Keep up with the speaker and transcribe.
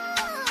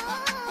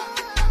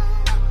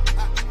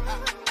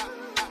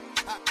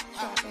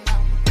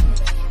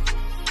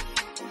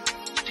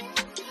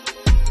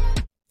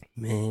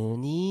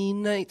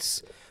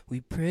nights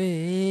we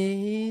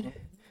prayed.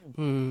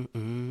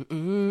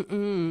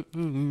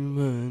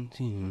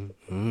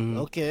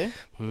 Okay.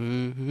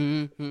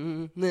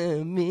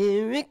 The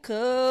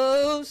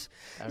miracles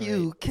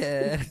you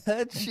can't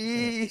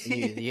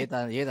achieve. You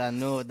don't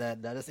know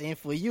that is ain't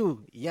for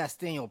you. Yeah,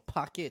 stay in your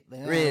pocket. You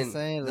know what I'm Rain,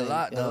 saying? the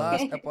Like,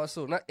 last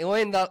episode, not it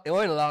wasn't the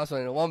last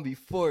one, the one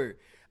before.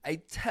 I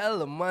tell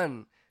the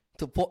man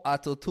to put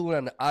auto tune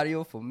on the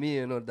audio for me,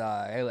 you know,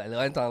 that I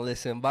went and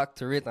listen back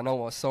to it and I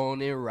was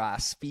sounding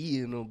raspy,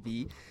 you know,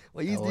 B.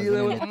 What you I was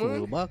dealing in with, the man?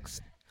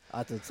 toolbox.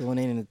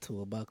 Auto-tuning in the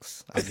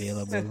toolbox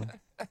available.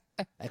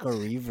 I could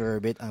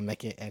reverb it and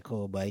make it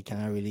echo, but I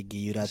can't really give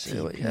you that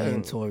Shit,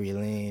 T-Plane, Tory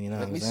Lane, you know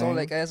what Make I'm me saying? sound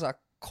like as a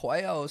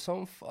choir or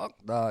some fuck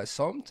that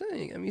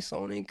something. Get me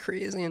sounding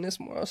crazy in this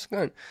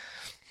motherfucker.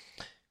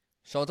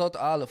 Shout out to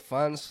all the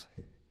fans.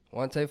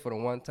 One time for the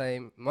one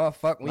time.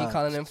 Motherfucker, we ain't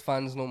calling them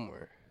fans no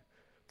more.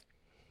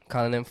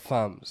 Calling them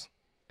fams.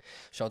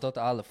 Shout out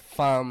to all the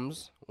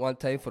fams. One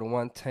time for the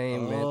one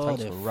time, man.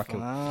 Thanks the for rocking.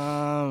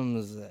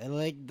 Fams. I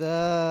like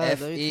that.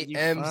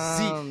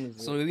 FAMZ.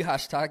 So we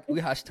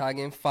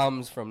hashtagging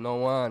fams from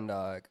now on,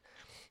 dog.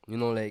 You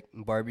know, like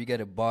Barbie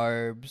get it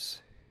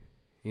Barbs.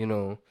 You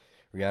know,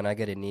 Rihanna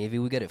get it Navy.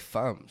 We get it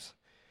fams.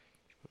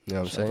 You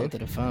know what I'm saying? Shout out to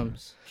the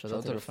Fams. Shout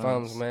out to the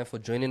fams, man, for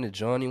joining the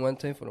journey one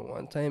time for the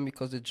one time,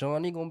 because the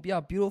journey gonna be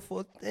a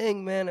beautiful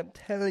thing, man. I'm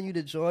telling you,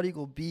 the journey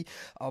gonna be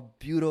a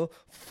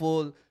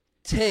beautiful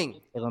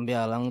thing. It's gonna be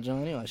a long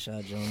journey or a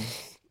short journey?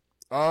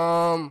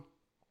 I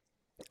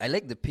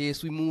like the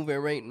pace we moving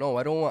right now.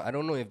 I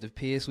don't know if the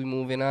pace we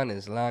moving on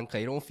is long, cause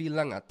it don't feel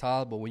long at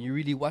all. But when you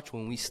really watch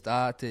when we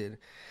started,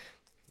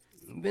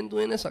 we've been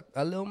doing this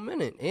a little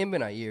minute. Ain't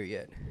been a year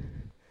yet.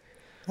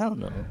 I don't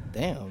know.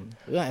 Damn.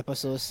 We're on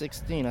episode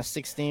 16. That's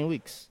 16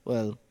 weeks.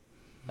 Well,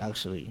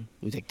 actually,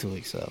 we take 2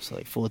 weeks off, so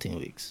like 14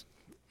 weeks.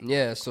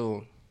 Yeah,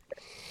 so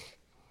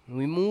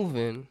we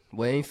moving,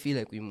 but I ain't feel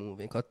like we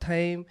moving. Cause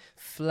time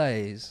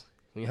flies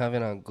when you're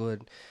having a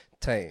good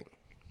time.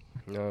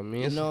 You know what I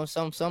mean? You know,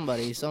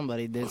 somebody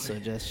did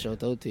suggest,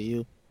 shout out to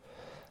you,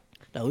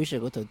 that we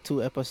should go to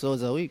 2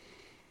 episodes a week.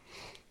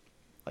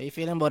 How you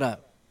feeling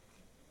about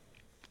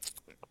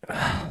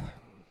that?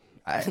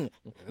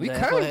 We Go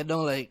can. ahead,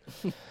 don't like.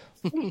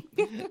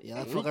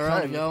 Y'all fuck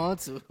around if y'all want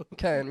to. We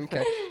can.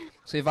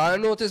 So if I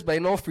notice, by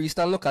no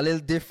freestyle look a little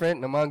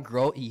different. The man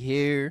grow he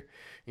hair.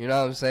 You know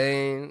what I'm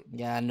saying?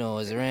 Yeah,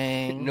 nose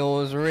ring.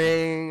 Nose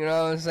ring. You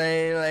know what I'm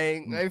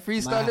saying? Like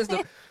freestyle is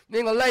the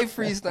ain't gonna lie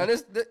freestyle.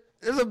 This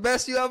the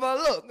best you ever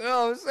look. You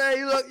know what I'm saying?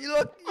 You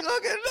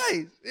looking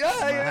nice.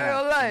 Yeah,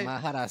 gonna lie. My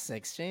had a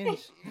sex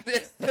change.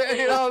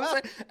 You know what I'm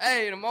saying?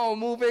 Hey, the man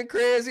moving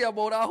crazy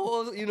about that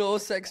whole,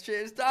 sex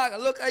change talk.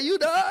 Look at you,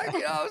 dog. You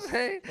know what I'm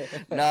saying?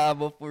 Nah,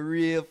 but for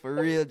real,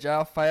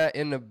 John Fire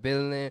in the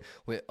building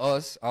with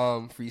us,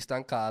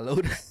 Freestyle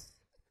Carlo.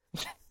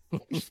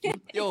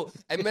 Yo,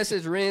 I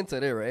messaged Rain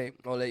today, right?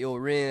 I'm like, yo,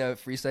 Rain,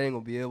 Freestyle ain't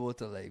gonna be able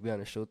to be on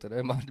the show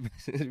today.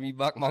 Me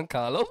back, man,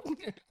 Carlo.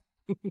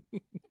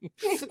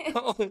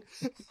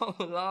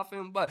 I'm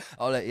laughing, but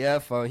I was like, yeah,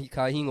 fam, he ain't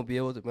gonna be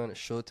able to be on the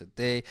show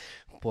today,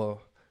 but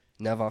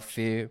never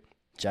fear,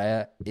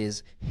 Jaya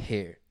is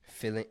here,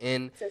 filling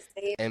in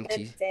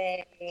empty.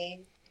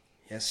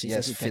 Yes,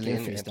 filling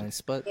in empty.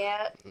 Spot.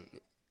 Yeah.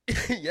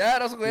 Yeah,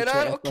 that's going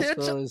on. Okay,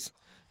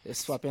 it's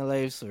swapping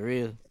lives for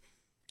real.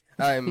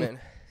 all right, man.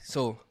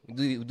 So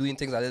doing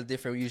things a little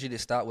different. We usually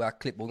start with a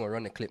clip. We're gonna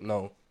run the clip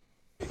now.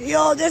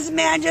 Yo, this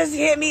man just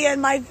hit me in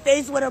my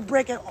face with a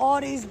brick, and all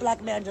these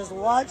black men just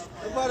watch,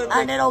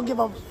 and they don't give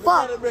a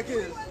fuck.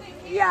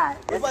 Yeah,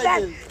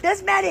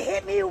 this man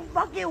hit me,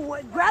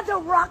 grabbed a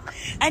rock,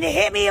 and it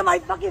hit me in my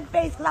fucking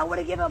face because I would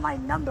have given him my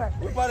number.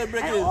 And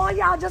all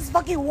y'all just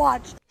fucking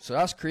watch. So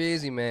that's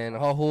crazy, man.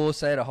 Her whole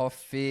side of her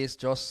face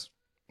just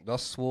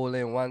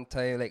swollen one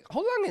time. Like, how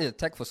long did it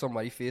take for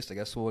somebody's face to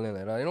get swollen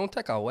like that? It don't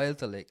take a while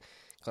to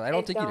because I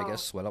don't think it'll get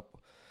swell up.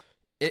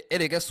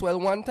 It'll get swell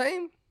one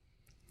time?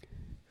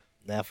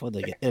 Therefore,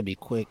 it'll be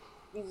quick.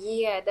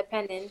 Yeah,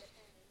 depending.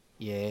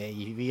 Yeah, if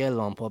you get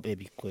lump up, it'll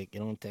be quick.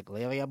 You don't take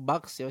like your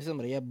box. You have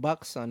somebody your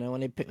box, and then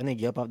when they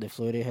get up off the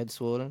floor, their head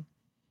swollen.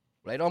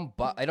 But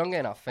I don't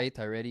get in a fight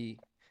already,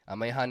 and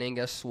my hand ain't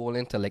get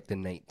swollen till like the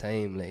night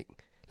time. Like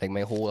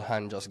my whole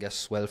hand just gets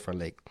swelled from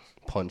like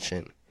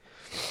punching.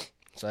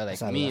 So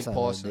that's me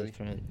personally.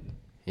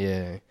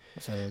 Yeah.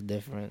 So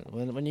different.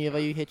 Whenever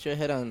you hit your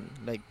head on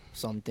like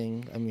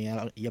something, I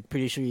mean, you're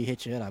pretty sure you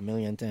hit your head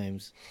 1,000,000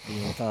 times.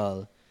 Being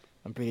tall,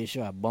 I'm pretty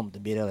sure I bumped the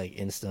beta like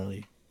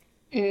instantly.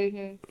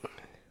 Mhm.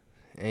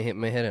 I ain't hit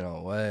my head in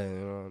a while. You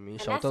know what I mean?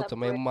 And Shout out to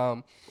my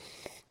mom.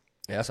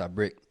 Yeah, that's a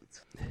brick.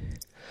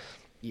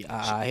 Yeah,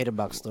 I hear the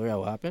backstory.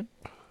 What happened?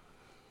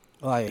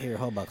 Oh, I hear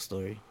her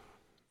backstory.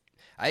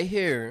 I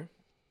hear,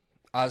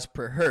 as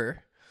per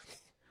her,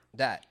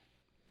 that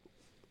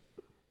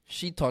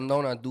she turned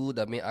down a dude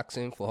that made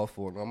asking for her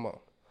phone number.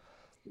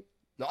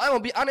 Now, I'm gonna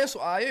be honest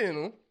with you, you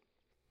know.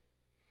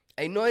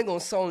 I know it gonna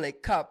sound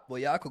like cap,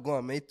 but y'all could go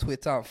on my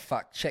Twitter and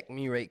fact check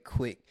me right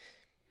quick.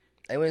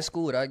 I went to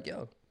school with that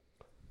girl.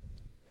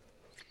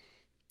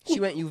 She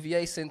went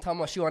UVA St.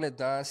 Thomas. She on a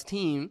dance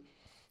team.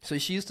 So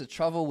she used to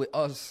travel with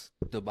us,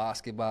 the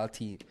basketball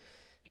team.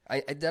 I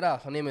did her.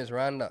 Her name is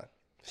Randa.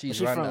 She's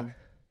she Randa. from?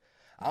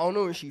 I don't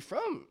know where she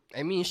from.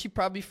 I mean, she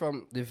probably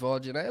from the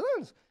Virgin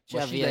Islands. She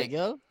But a VA like,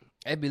 girl?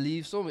 I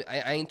believe so.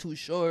 I ain't too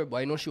sure, but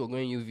I know she was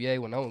going UVA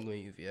when I was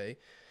going UVA.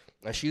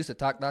 And she used to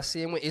talk that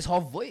same way. It's her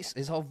voice.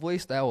 It's her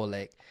voice that was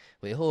like,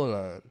 wait, hold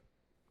on.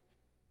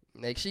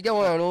 Like, she got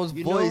one of those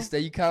You voice know,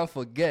 that you can't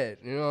forget.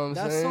 You know what I'm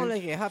That saying? sound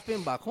like it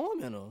happened back home,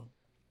 you know.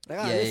 Like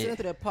I Yeah, listened yeah.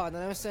 to the part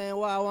and I'm saying,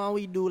 why don't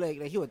we do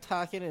like he was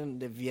talking in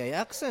the VA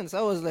accents?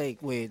 I was like,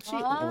 wait, she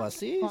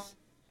overseas?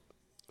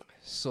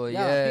 So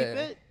Yeah, yeah.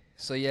 peep it.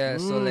 So yeah,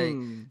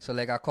 so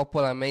like a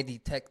couple of my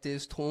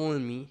detectives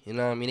told me, you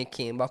know what I mean? They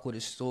came back with a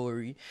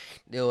story.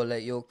 They were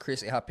like, yo,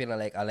 Chris, it happened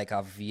at like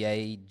a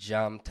VA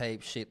jam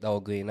type shit that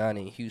was going on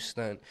in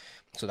Houston.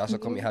 So that's how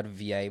come you had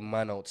VA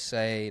man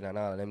outside and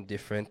all of them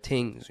different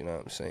things, you know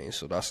what I'm saying?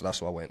 So that's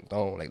what went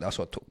down. Like that's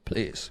what took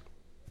place.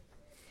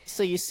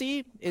 So you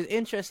see, it's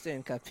interesting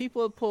because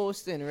people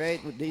posting, right?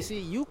 They see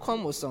you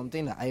come with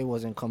something that I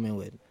wasn't coming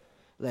with.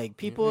 Like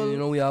people You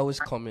know we always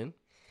coming.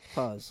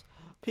 pause.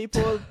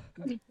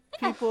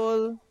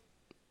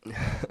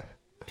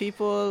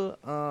 People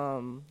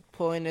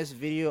pulling this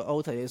video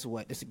out of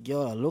this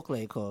girl that look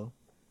like her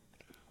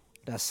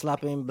that's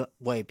slapping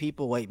white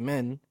people, white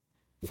men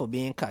for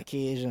being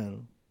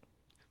Caucasian.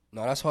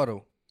 No, that's her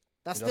though.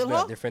 That's That's still been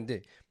a her? different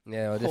day.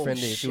 Yeah, a different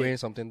day. She shit. wearing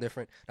something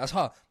different. That's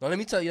her. Now let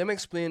me tell you, let me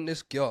explain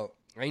this girl.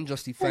 I ain't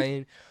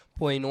justifying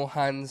putting no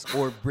hands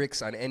or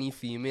bricks on any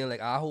female.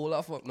 Like I hold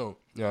up fuck no.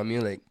 You know what I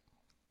mean? Like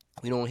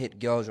we don't hit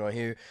girls right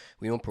here.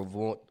 We don't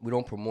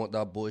promote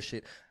that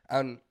bullshit.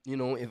 And you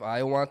know, if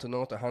I want to know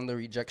how to handle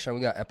rejection,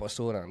 we got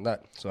episode on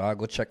that. So I'll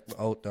go check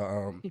out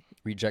the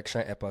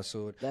rejection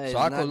episode. That is So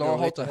I not can the learn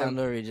way how to to handle.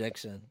 handle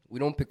rejection. We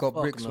don't pick up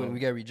Fuck bricks no. when we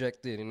get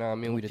rejected, you know what I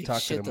mean? We pick talk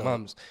to shit the up.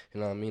 moms, you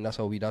know what I mean? That's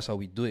how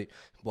we do it.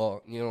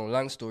 But, you know,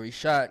 long story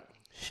short,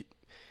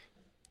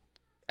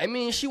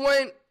 she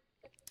went,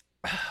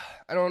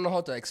 I don't know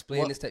how to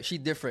explain this type. She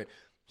different.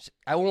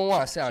 I won't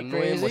want to say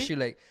annoying, but crazy? she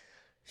like,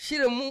 she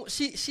the move,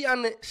 she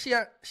on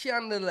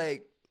the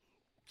like,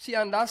 she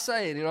on that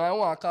side, you know, I don't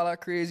want to call her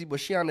crazy, but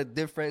she on the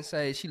different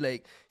side. She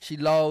like, she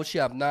loud, she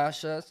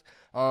obnoxious,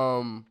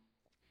 And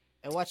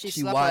watch she She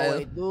slap wild. a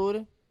white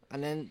dude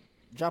and then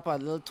drop a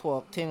little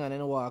twerk thing and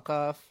then walk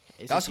off.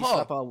 And so That's she her.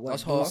 slap a white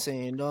That's dude her.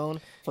 saying down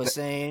for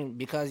saying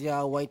because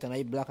you're white and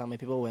I black and my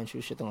people went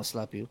through shit and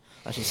slap you.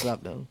 And she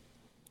slapped them.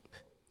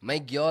 my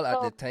girl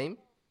at the time.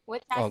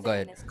 What Oh, that go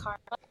saying ahead. is karma.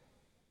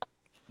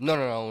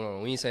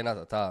 No, we ain't saying that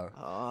at all.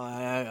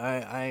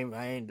 I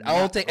I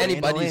don't think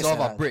anybody is deserve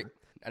a brick.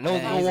 I know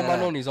no woman that.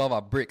 don't deserve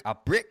a brick. A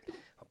brick.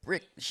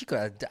 She could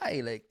have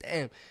died, like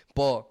damn.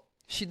 But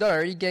she done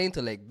already get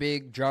into like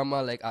big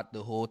drama like at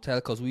the hotel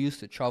because we used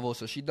to travel.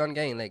 So she done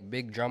getting like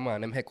big drama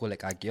and them heck with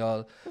like a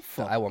girl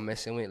that I was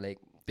messing with like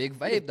big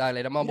vibe dog.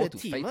 Like I'm You about the to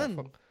tea, fight the man.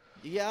 fuck.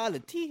 Yeah, all the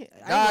tea.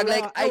 Dog, I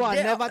like, I I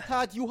did- never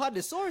thought you had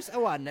the source. I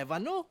would never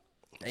know.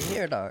 I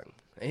hear dog.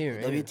 I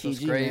hear. WTG,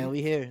 Subscribe, man.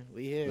 We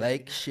here.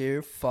 like,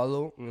 share,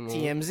 follow. You know.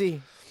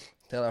 TMZ.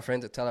 Tell a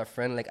friend to tell a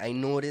friend, like, I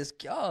know this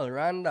girl,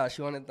 Randa,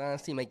 she on the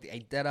dance team. Like, I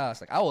dead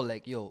ass. Like, I was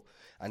like, yo.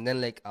 And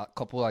then, like, a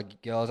couple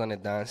of girls on the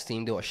dance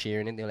team, they were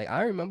sharing it. They were like,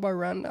 I remember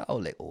Randa. I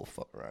was like, oh,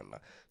 fuck Randa.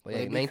 But, yeah,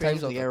 Like, 9 crazy times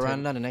to out of get 10.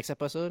 run down the next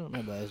episode.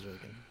 My bad, it's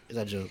joking. It's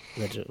a joke.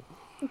 It's a joke.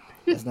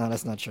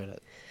 Let's not try that.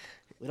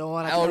 We don't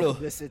want I don't to know.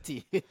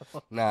 publicity.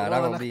 Nah,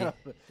 that gonna be. That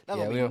Yeah,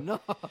 gonna we be don't. no.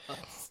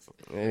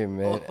 Hey,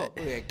 man.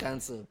 We get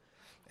cancelled.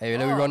 Hey,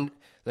 let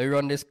me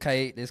run this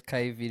Kai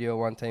video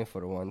one time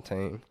for the one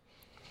time.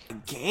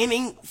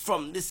 Gaining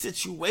from this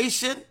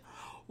situation?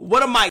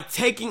 What am I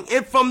taking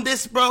it from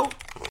this, bro?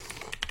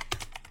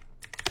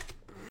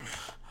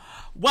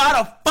 Why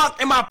the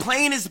fuck am I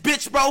playing this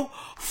bitch, bro?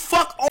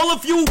 Fuck all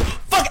of you.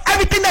 Fuck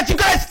everything that you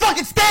guys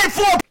fucking stand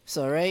for.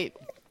 So right,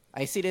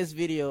 I see this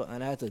video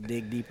and I had to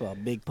dig deeper.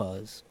 Big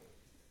pause.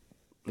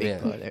 Big Yeah.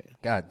 pause there.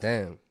 God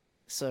damn.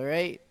 So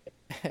right,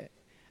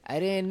 I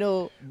didn't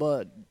know,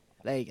 but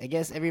like I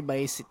guess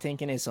everybody's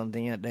thinking it's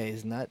something that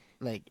is not.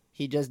 Like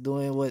he just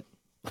doing what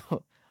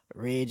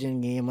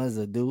raging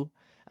gamers do,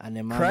 and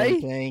the man Cry?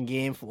 been playing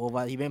game for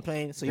over. He been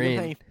playing. So he been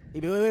Green.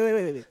 playing.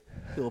 Wait.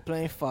 He was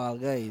playing Fall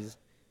Guys.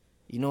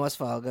 You know what's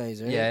Fall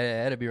Guys, right? Yeah,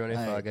 I had to be running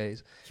Alright. Fall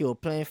Guys. He was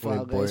playing Fall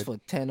Really Guys bored.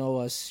 for 10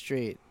 hours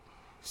straight,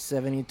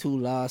 72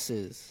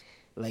 losses.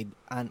 Like,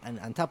 and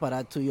on top of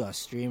that too, you're a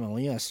streamer.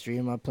 When you're a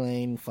streamer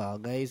playing Fall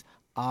Guys,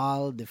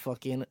 all the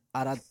fucking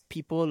other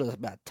people will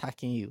be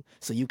attacking you,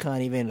 so you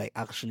can't even like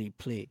actually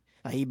play.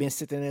 And he been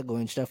sitting there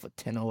going straight for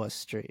 10 hours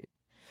straight.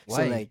 Why?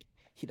 So like,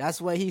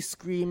 that's why he's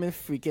screaming,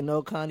 freaking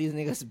out, calling these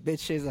niggas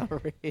bitches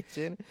and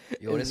raging.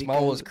 Yo, It's this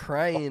man was because-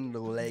 crying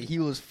though. Like he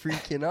was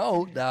freaking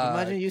out, dog.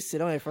 Imagine you sit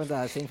down in front of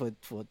that thing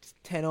for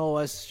 10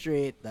 hours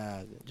straight,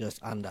 dog, just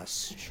under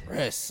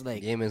stress.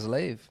 Like, Game is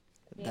live.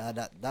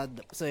 that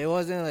so it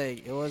wasn't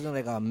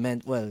like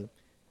a well,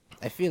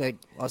 I feel like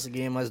us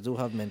gamers do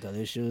have mental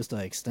issues to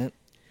an extent,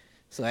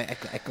 so I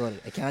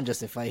can't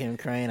justify him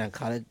crying and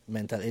call it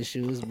mental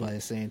issues, but at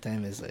the same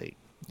time it's like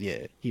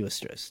Yeah, he was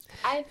stressed.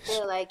 I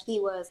feel like he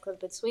was, because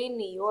between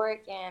New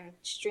York and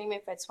streaming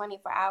for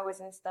 24 hours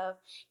and stuff,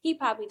 he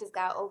probably just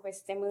got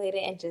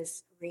overstimulated and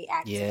just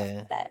reacted Yeah,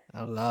 like that.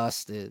 I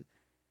lost it.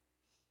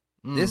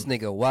 This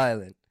nigga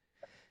wildin'.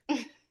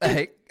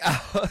 Like,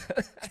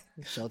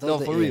 Shout out no,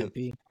 to for real.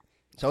 AMP.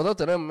 Shout out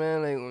to them,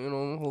 man. Like, you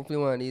know, hopefully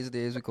one of these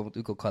days we could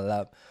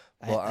collab.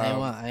 But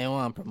I ain't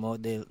want to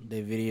promote their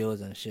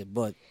videos and shit,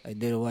 but I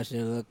did watch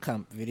their little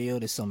camp video,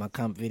 the summer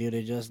camp video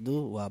they just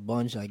do, with a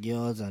bunch of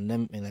girls and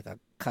them in like a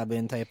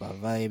cabin type of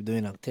vibe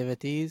doing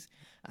activities,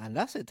 and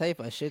that's the type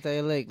of shit I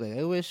like. Like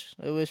I wish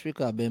we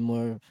could have been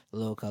more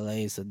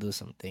localized to do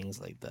some things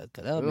like that.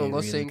 Cause that would we're be gonna go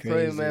really St. crazy.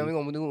 Croix, man.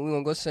 We're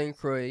gonna go St.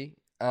 Croix,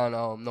 and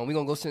no, we're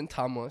gonna go St.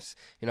 Thomas.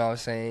 You know what I'm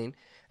saying?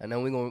 And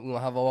then we're gonna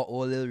have our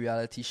own little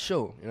reality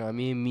show. You know what I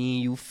mean? Me,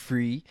 you,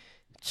 Free,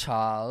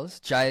 Charles,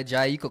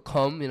 Jai, you could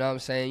come. You know what I'm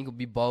saying? You could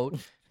be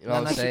both. You know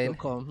what I'm saying? You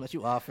could come. Let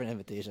you offer an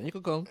invitation. You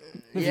could come.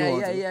 if you Yeah,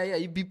 want to.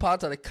 You be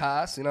part of the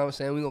cast. You know what I'm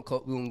saying? We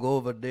gonna go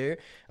over there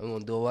and we're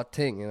gonna do our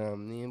thing. You know what I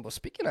mean? But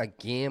speaking of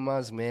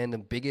gamers, man, the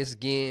biggest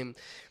game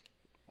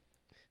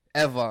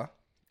ever,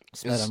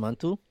 Spider-Man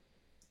 2.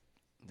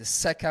 the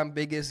second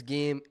biggest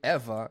game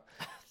ever,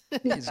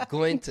 is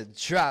going to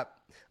drop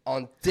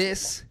on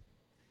this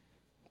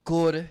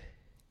good,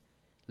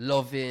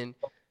 loving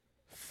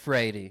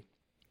Friday.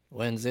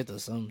 Wednesday or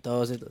some,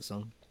 Thursday or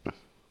some.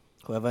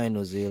 Whoever in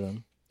New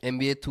Zealand.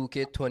 NBA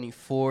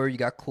 2K24, you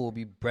got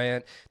Kobe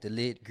Bryant, the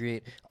late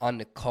great, on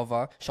the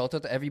cover. Shout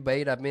out to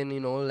everybody that been, you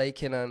know,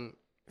 liking and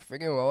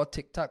freaking raw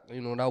TikTok.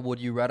 You know, that would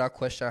you rather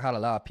question had a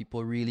lot of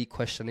people really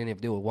questioning if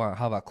they would want to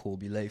have a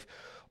Kobe life.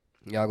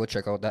 Y'all go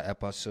check out that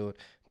episode.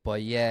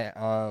 But yeah,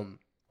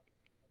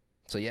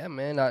 so yeah,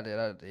 man,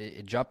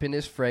 it dropping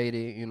this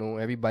Friday. You know,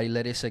 everybody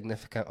let a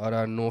significant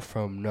other know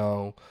from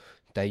now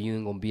that you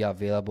ain't gonna be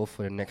available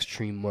for the next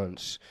 3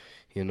 months.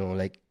 You know,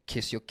 like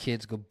kiss your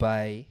kids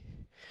goodbye.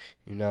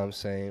 You know what I'm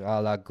saying?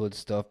 All that good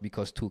stuff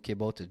because 2K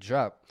about to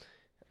drop.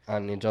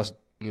 And it just,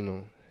 you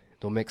know,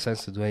 don't make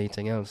sense to do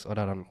anything else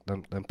other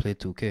than play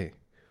 2K.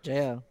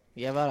 Jaya,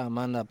 you ever had a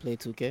man that play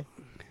 2K?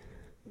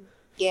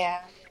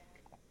 Yeah.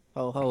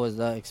 How was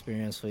that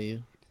experience for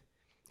you?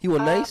 He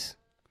was nice.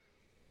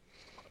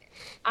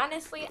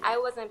 Honestly, I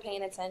wasn't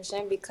paying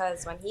attention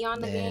because when he on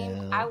the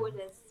game, I would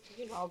just,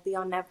 be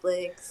on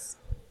Netflix,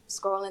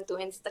 scrolling through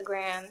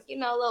Instagram, a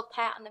little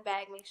pat on the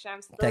back, make sure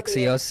I'm still Text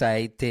there. your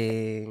side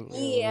thing.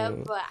 Yeah,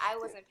 but I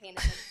wasn't paying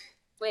attention.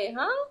 Wait,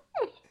 huh?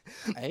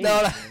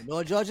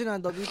 No judging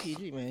on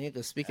WTG, man. You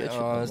can speak your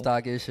truth. It's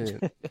talking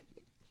shit.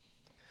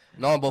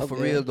 No, but for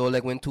real though,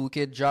 like when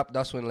 2K drop,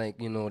 that's when like,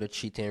 the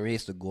cheating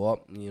rates to go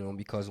up,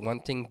 because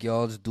one thing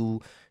girls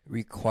do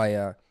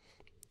require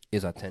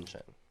is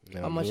attention. You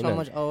know How what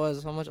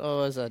much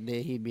hours a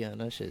day he be on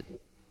that shit?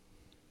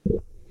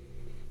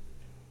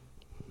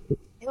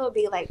 It would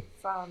be like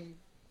from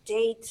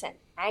day to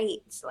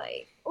night,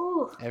 like,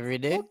 ooh. Every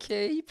day?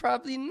 Okay, he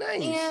probably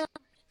nice. Yeah,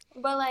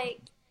 but like,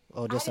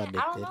 Oh, just I don't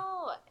addicted.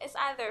 know. It's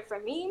either, for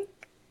me,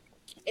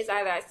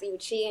 I see you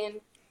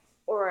cheating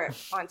or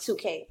on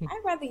 2K.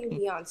 I'd rather you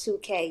be on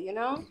 2K,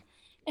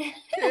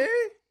 Okay.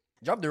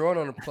 Drop the round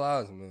on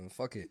applause, man.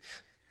 Fuck it.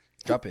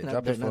 Drop it.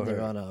 Drop it for Not the her.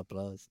 round of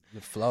applause.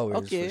 The flowers,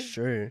 Okay. for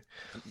sure.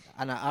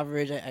 On an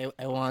average,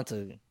 I want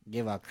to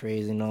give a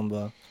crazy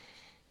number.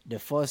 The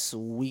first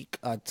week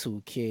at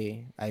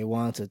 2K, I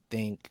want to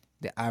think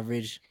the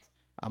average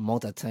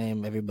amount of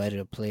time everybody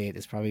to play it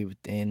is probably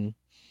within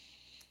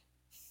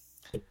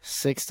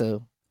 6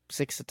 to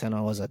 10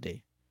 hours a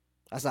day.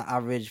 That's the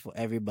average for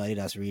everybody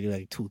that's really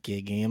like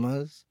 2K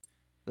gamers.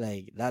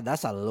 Like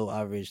that's a low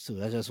average too.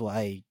 That's just what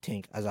I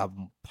think as a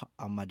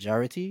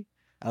majority.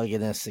 I'll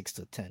give them 6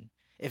 to 10.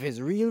 If it's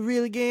real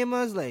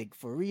gamers, like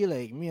for real,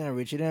 like me and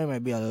Richie, then it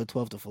might be a little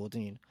 12 to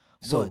 14.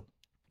 So,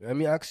 let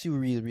me ask you,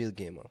 real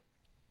gamer.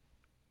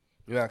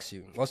 Let me ask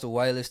you, what's the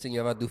wildest thing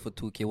you ever do for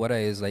 2K? Whether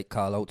it's like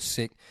call out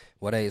sick,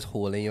 whether it's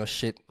holding your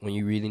shit when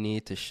you really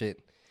need to shit,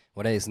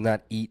 whether it's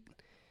not eat,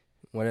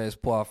 whether it's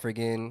pour a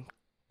friggin'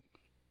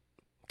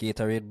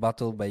 Gatorade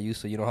bottle by you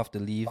so you don't have to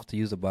leave to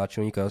use the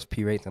bathroom, you can just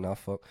pee right and that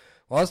fuck.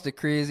 What's the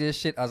craziest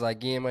shit as a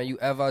gamer you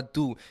ever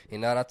do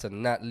in order to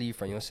not leave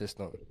from your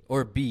system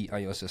or be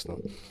on your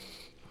system?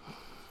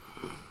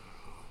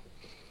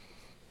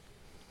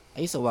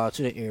 I used to walk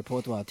to the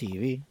airport with a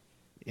TV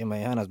in my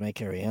hand as my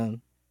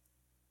carry-on.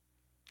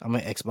 And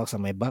my Xbox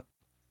on my back.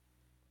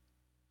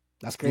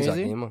 That's He's a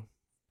crazy. gamer.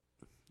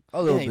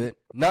 A little Yeah, bit.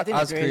 I Not think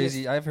the as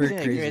crazy. I've I heard think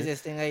the crazy.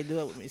 craziest thing I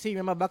do. See,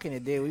 remember back in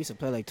the day we used to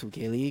play like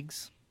 2K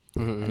leagues,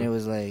 and it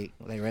was like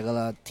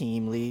regular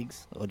team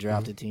leagues or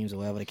drafted teams or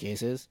whatever the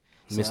case is.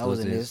 So Miss I was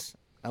those in days. this.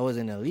 I was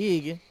in a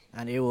league,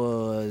 and it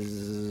was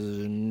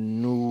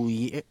New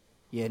Year.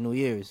 Yeah, New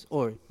Year's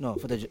or no,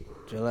 4th of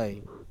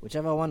July,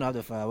 whichever one of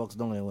the fireworks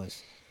done it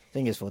was. I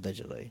think it's 4th of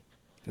July.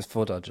 It's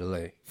 4th of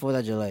July. 4th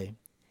of July,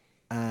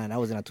 and I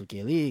was in a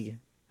 2K league,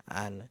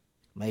 and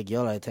my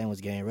girl at the time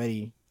was getting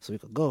ready so we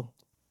could go.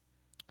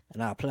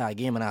 And I play a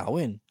game and I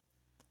win.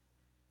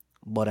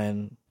 But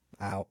then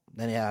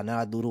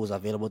another dude who was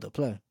available to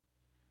play.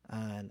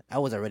 And I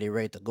was already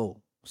ready to go.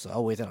 So I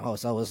waited in the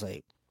house. I was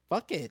like,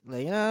 fuck it.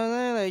 Like, you know what I'm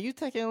saying? Like, you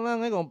taking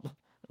long, I gonna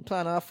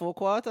plan out 4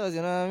 quarters,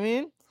 you know what I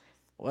mean?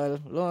 Well,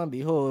 lo and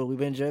behold, we've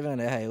been driving on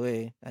the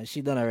highway, and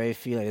she done already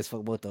feel like it's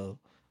fuck about to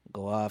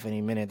go off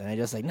any minute. And I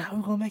just like, nah,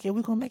 we're gonna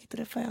make it to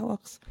the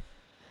fireworks.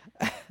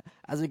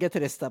 As we get to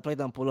the stoplight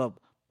and pull up,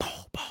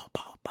 pow, pow,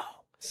 pow,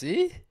 pow.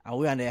 See? And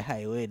we're on the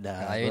highway,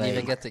 dog. I didn't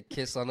even get to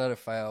kiss another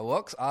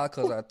fireworks. All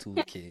because of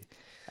 2K.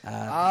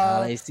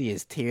 All I see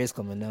is tears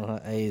coming down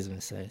her eyes,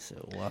 Miss. I said,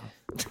 wow.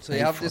 So you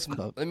have this.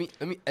 Let me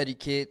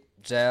educate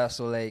Jaya.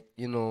 So like,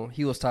 you know,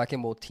 he was talking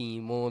about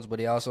team modes, but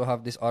they also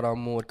have this other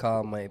mode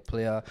called My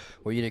Player,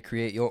 where you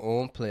create your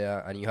own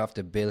player and you have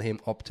to build him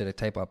up to the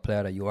type of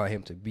player that you want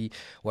him to be.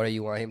 Whether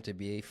you want him to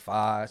be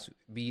fast,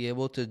 be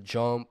able to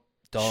jump,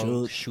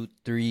 dunk, shoot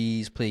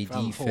threes, play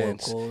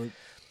defense,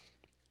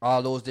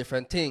 all those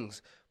different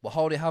things. But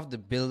how they have to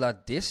build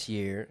that this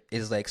year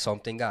is like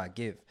something God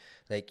give.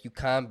 Like, you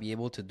can't be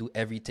able to do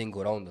everything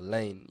go down the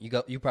line.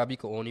 You probably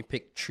could only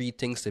pick 3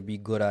 things to be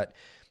good at,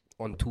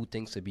 on 2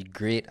 things to be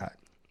great at.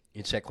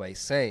 You check what he's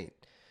saying.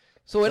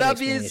 So with that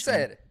being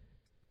said,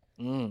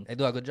 I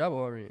do a good job,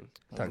 Orion.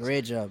 Thanks.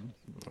 Great job.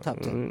 Top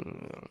 10.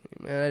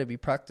 Man, I'd be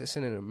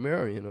practicing in the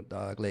mirror, you know,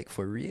 dog. Like,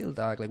 for real,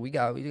 dog. Like, we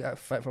got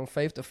from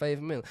 5 to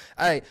 5 mil.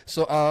 All right,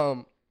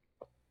 so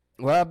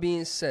with that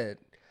being said,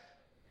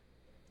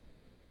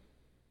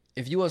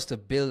 if you was to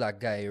build a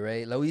guy,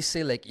 right? Like we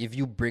say, like if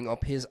you bring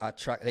up his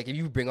if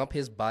you bring up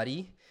his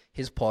body,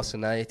 his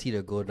personality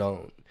to go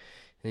down,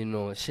 you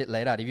know, shit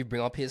like that. If you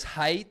bring up his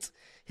height,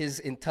 his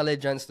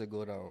intelligence to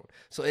go down.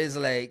 So it's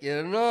like,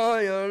 you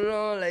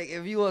know, like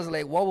if you was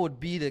like, what would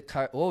be the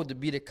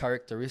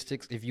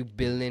characteristics if you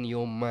building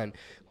your man?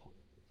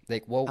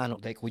 Like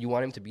like would you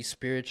want him to be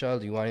spiritual?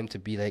 Do you want him to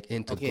be like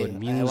into good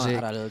music? I want to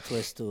add a little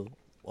twist too.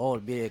 What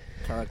would be the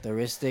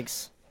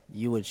characteristics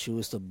you would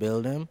choose to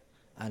build him?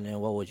 And then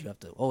what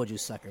would you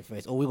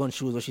sacrifice? Oh, we're going to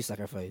choose what she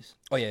sacrificed.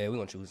 Oh, yeah, we're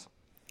going to choose.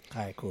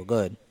 All right, cool,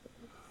 good.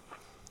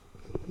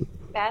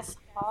 That's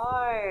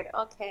hard.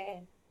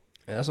 Okay.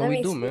 Yeah, that's what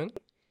we do, man.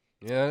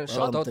 Yeah,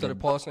 shout out to the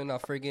person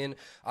that friggin'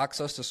 asked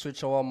us to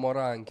switch our mother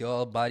and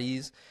girl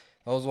bodies.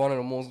 That was one of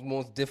the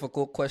most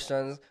difficult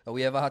questions that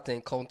we ever had to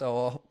encounter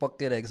our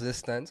fucking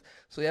existence.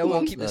 So yeah, we're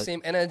gonna keep the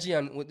same energy,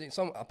 and with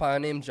some a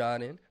partner named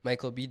Jordan,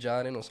 Michael B.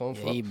 Jordan or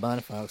something. Yeah, he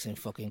banned for asking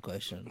fucking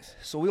questions.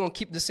 So we're gonna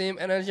keep the same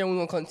energy, and we're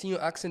gonna continue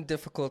asking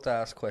difficult to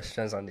ask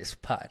questions on this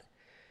pod.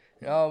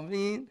 You know what I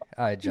mean?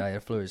 Alright, Jaya,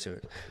 the floor is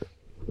yours.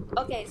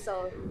 Okay,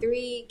 so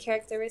 3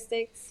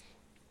 characteristics.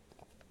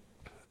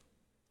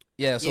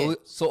 Yeah, so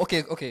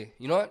okay.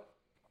 You know what?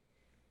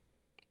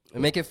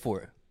 Make it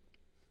 4.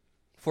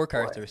 4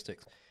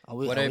 characteristics.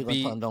 Whether it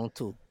be down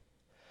 2.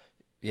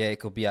 Yeah, it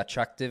could be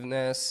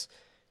attractiveness,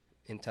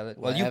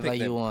 intelligence. Well, you pick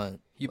them. You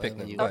want. You pick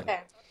them.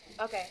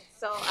 Okay.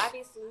 So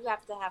obviously you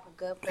have to have a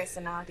good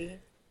personality.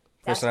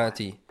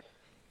 Personality.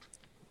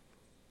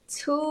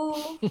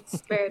 2,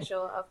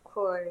 spiritual, of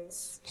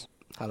course.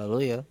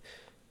 Hallelujah.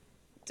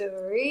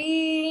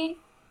 3,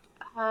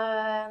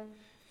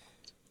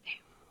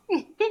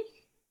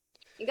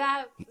 you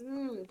got.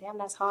 Damn,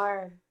 that's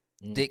hard.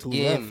 Dick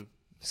game,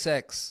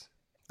 sex,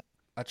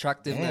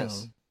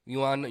 attractiveness.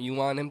 Damn. You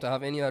want him to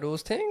have any of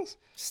those things?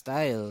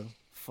 Style,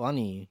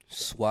 funny,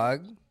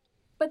 swag.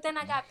 But then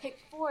I got picked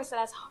 4, so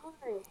that's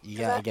hard. You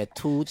gotta get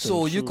 2.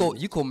 So you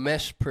could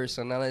mesh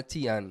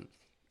personality and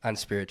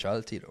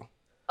spirituality though.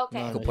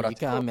 Okay. No, you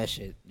can't mesh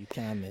it. You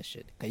can't mesh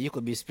it. Cause you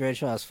could be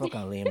spiritual as fuck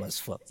and lame as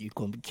fuck. You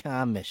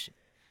can't mesh it.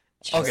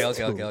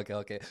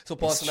 Okay. So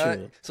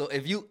personality. So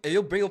if you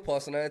bring your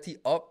personality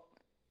up,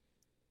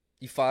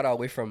 you far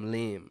away from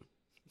lame.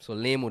 So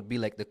lame would be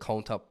like the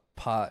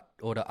counterpart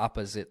or the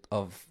opposite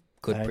of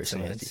good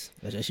personality.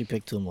 Let's she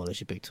pick 2 more.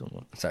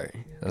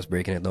 Sorry, I was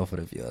breaking it down for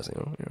the viewers. You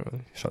know,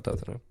 shout out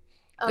to them.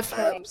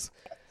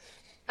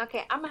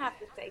 Okay, I'm gonna have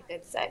to say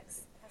good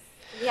sex.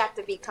 We have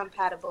to be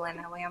compatible in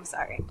that way. I'm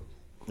sorry.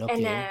 Okay.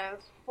 And then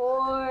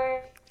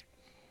 4,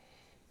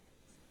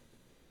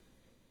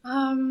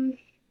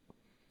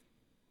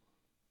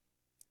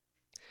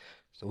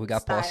 so we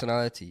got style.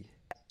 Personality,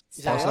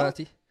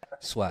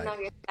 swag. No,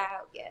 your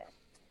style, yeah.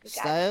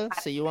 Style.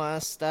 So you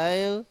want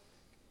style,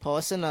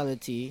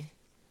 personality,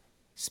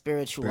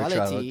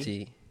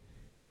 spirituality,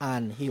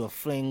 and he will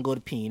fling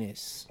good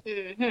penis.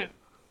 Mm-hmm.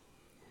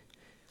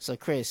 So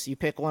Chris, you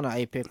pick one or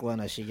I pick one,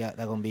 and she got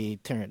that gonna be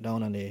turned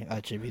down on the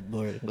attribute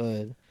board. Go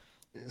ahead.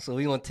 So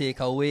we gonna take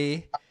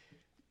away.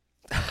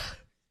 we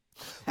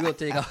gonna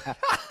take out.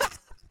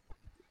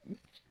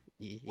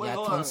 You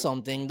got ton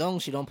something down.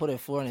 She don't put a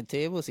 4 on the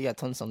table, so you got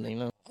ton something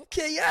down.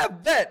 Okay, yeah,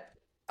 bet.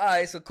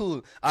 Alright, so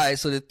cool. Alright,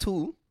 so the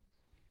 2.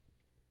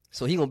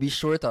 So he gonna be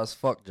short as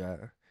fuck,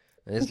 Jar.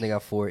 This nigga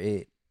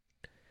 4'8".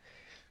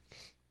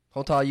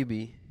 How tall you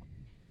be?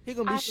 He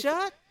gonna be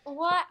shot?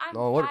 What? I'm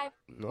 5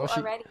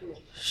 already.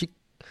 She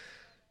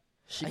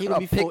he gonna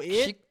be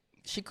 4'8".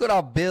 She could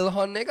have built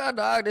her nigga,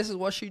 dog. This is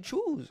what she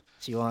choose.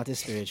 She wanted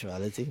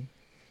spirituality.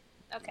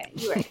 Okay,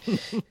 you right.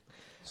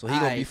 So he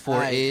gonna be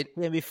 4'8". He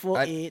gonna be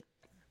 4'8".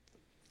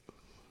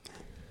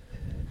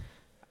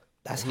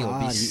 That's He gonna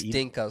be hard.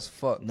 stink as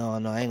fuck. No,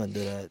 I ain't gonna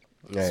do that.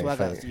 Yeah, Swag,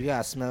 fine. you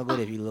gotta smell good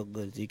if you look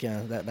good. You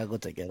can't. That go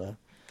together.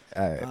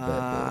 All right,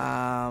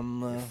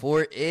 bet.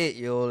 4'8",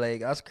 yo,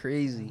 like that's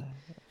crazy.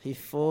 He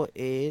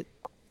 4'8".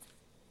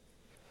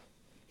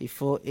 He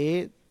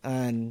 4'8",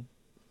 and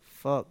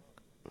fuck,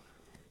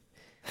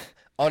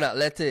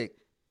 Unathletic.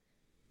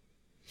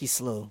 he's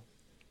slow.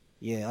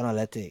 Yeah,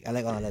 unathletic. I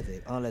like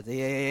unathletic. Unathletic.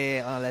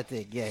 Yeah,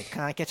 unathletic. Yeah,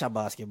 can't catch a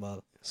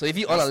basketball. So if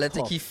he That's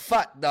unathletic, tough. he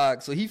fat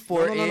dog. So he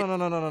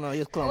 4'8". No.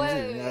 He's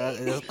clumsy.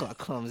 Wait. He's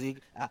clumsy.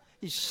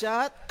 He's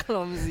short,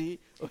 clumsy.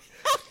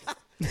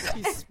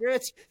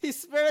 He's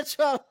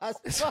spiritual as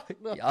fuck.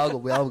 No. Y'all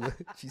go.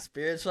 She's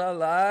spiritual,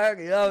 dog.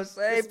 You know what I'm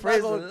saying? This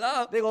Praise the man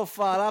Lord. They gonna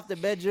fall off the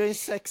bed during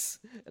sex.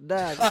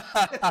 Dog. No,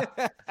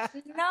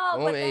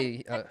 Oh, but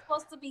hey, that's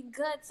supposed to be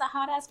good. So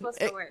how that's supposed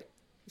to work?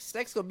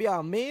 Sex could be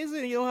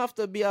amazing. You don't have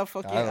to be a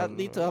fucking I don't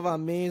athlete to have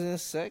amazing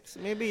sex.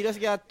 Maybe you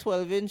just got a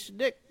 12-inch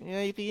dick. You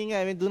know, you can't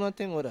even do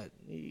nothing with that.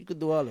 You could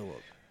do all the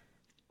work.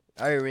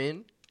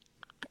 Irene,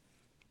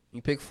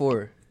 you pick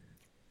 4.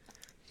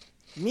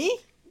 Me?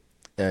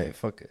 Alright,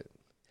 fuck it.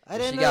 I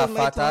If didn't she know got it was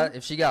my fat ass, turn.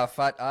 if she got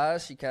fat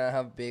ass, she can't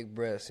have big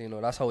breasts. You know,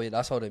 that's how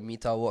the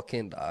meter walk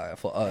in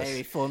for us.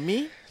 Hey, for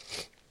me,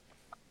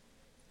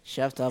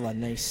 she have to have a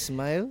nice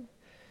smile.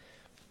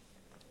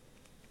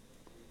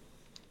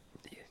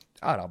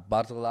 I'd have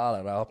bottle all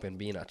of that up and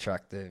being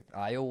attractive.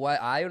 I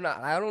don't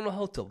know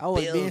how to I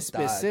was build being that.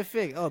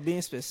 specific.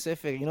 Being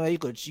specific. You know, you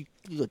could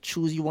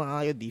choose. You want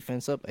all your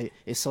defense up.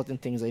 It's certain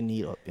things I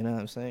need up. You know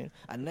what I'm saying?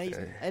 A nice.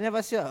 I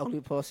never see an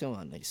ugly person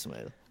with a nice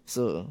smile.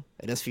 So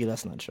I just feel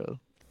that's natural.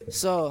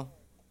 So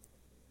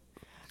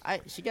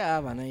she gotta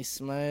have a nice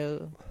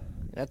smile.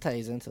 That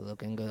ties into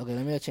looking good. Okay,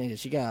 let me change it.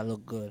 She gotta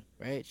look good,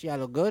 right? She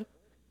gotta look good.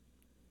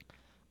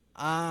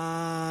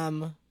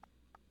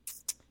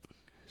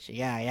 She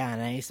got a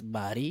nice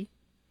body.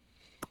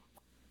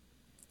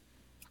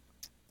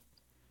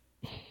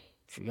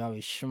 She gotta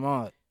be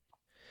smart.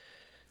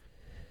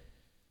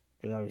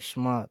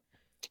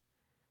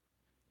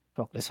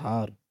 Fuck, this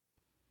hard.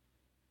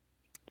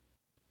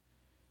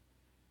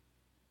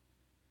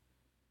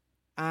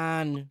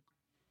 And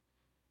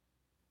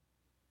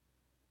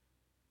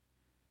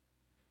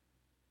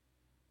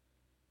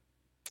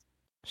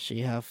she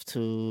have to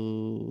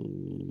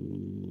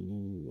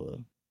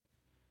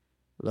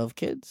love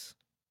kids.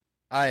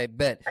 I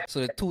bet.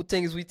 So the two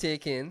things we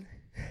take in.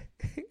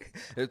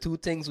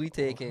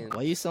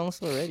 Why you sound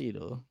so ready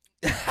though?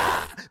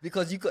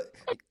 Because you could.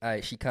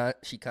 Alright, she can't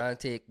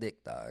take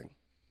dick, dog.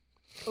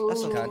 That's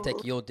She okay. can't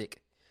take your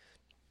dick.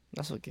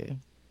 That's okay.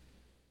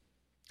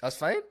 That's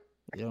fine.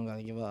 You don't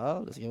gotta give her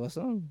all. Just give her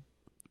some.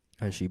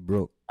 And she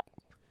broke.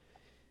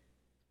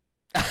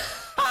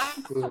 I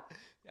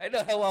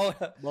know how I.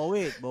 But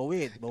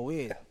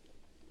wait.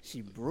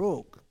 She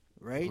broke,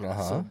 right?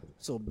 Uh-huh.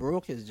 So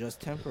broke is just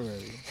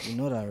temporary. You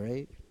know that,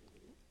 right?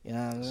 You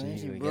know what I'm saying?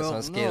 She She gets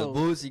on scale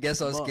boots. She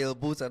gets on But- scale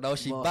boots, and now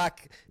she but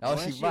back. Now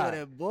When she she back.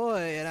 with a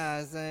boy, you know what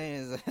I'm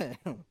saying?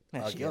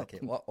 She up. Okay.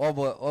 What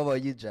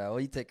about you, John?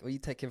 What you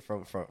taking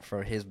from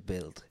his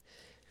build?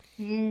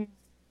 She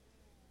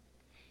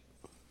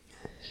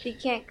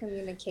can't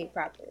communicate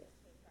properly,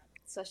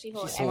 so she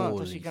holds She's smart, so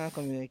Holy she can't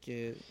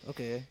communicate.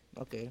 Okay.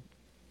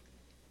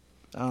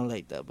 I don't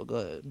like that, but go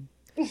ahead.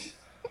 You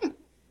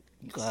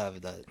can have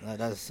that. No,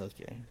 that's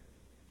okay.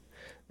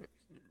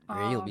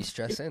 You'll be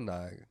stressing,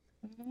 dog.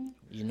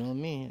 You know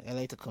me. I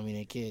like to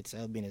communicate. So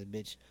I'll be in this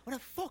bitch. What the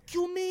fuck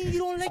you mean? You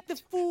don't like the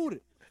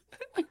food?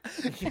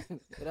 You know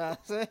what I'm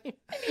saying?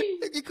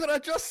 You could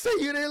have just said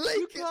you didn't like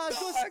it, God, dog.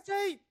 just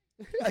say.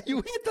 You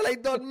wait till I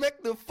don't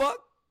make the fuck.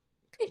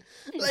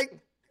 Like,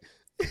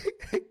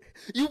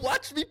 you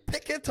watch me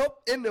pick it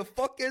up in the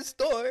fucking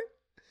store.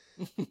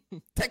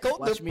 Take out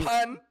Watch the me-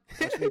 pan.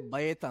 Watch me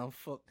buy it and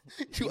fuck.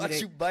 You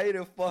watch you buy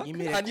the fuck Give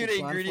me and you the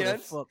coupon for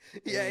ingredients. fuck.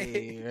 Yeah,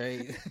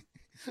 Hey, right.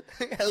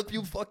 help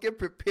you fucking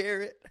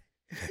prepare it.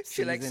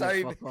 She like, Season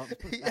sorry, the fuck up.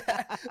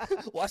 yeah.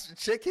 Wash the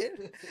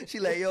chicken. She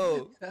like,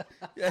 yo,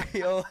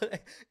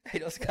 I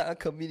just can't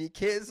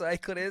communicate, so I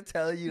couldn't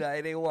tell you that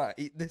I didn't want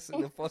to eat this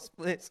in the first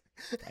place.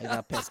 I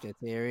got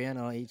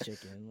pescatarian or eat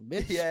chicken.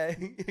 Bitch. Yeah.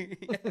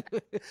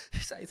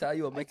 She's like, how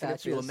you were I making it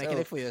thought for you were making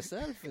it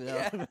yourself. for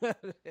yourself. You know?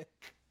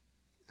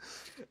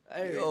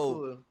 Hey, Yo.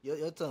 cool.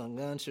 Your tongue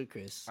going through,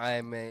 Chris.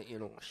 I mean,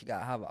 she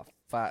gotta have a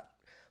fat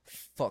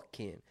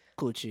fucking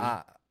Coochie.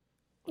 ah.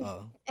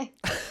 Oh.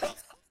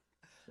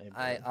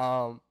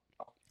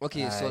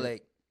 Okay, so Aight.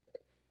 like,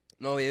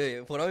 no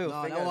wait, put on your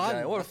No, finger, that one.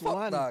 Jai. What the That's fuck,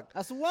 one. dog?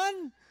 That's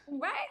one.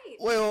 right.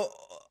 Well,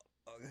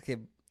 okay,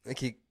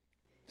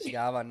 she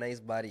gotta have a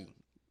nice body.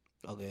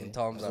 Okay. In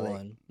terms that's of like,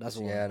 one. That's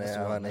she one. gotta That's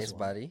have one. a nice That's one.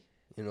 body.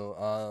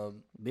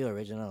 Be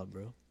original,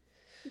 bro.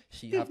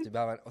 She have to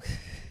have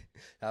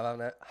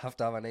have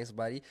to have a nice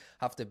body.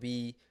 Have to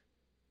be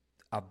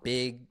a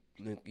big,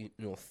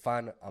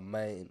 fan of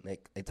mine.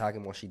 Like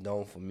talking about she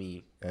down for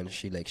me, and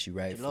she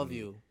ride. I for love me,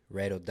 you.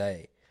 ride or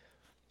die.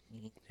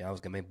 Yeah, I was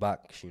gonna make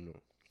back.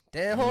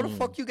 Damn, how the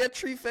fuck you get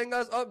 3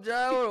 fingers up,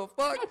 Jai? What the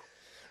fuck?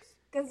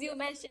 Because you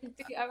mentioned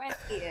 3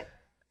 already.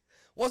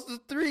 What's the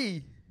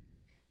 3?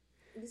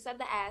 You said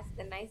the ass,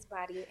 the nice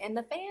body, and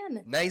the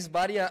fan. Nice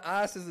body and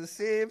ass is the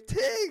same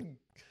thing.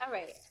 All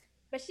right.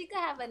 But she could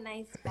have a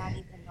nice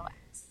body with no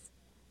ass.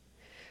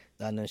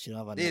 No, she don't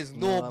have a There's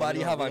no, nobody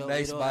we have don't- a we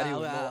nice don't- body we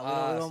with don't- no we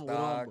ass, don't-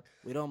 dog.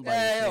 We don't Yeah,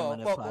 body yo, shame on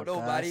the fuck with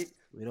nobody. podcast.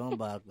 We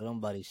don't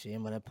body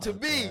shame on the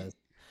podcast.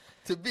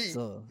 To be.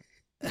 So,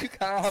 You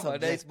can't have a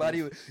nice Subjective.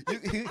 body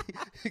with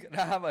you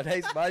cannot have a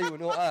nice body with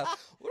no ass.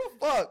 What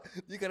the fuck?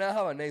 You cannot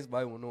have a nice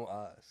body with no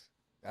ass.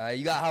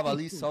 You gotta have at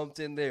least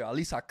something there, at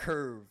least a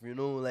curve, you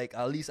know, like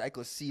at least I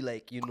could see,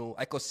 like, you know,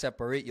 I could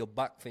separate your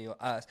back from your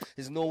ass.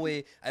 There's no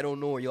way I don't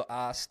know where your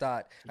ass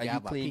start and Yeah, you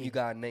but claim P- you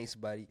got a nice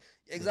body.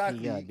 You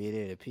Exactly. gotta be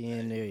there, the P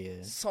in there,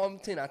 yeah.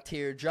 Something, a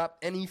teardrop,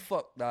 any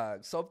fuck,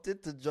 dog. Something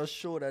to just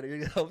show that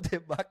there's something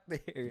back there.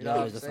 You know Y'all what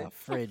I'm is just saying? a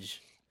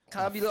fridge.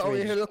 Can't be over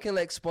here looking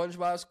like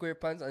SpongeBob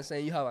SquarePants and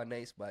saying you have a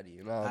nice body.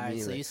 You know what I Alright,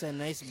 mean? so Like, you said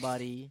nice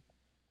body.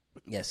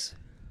 yes.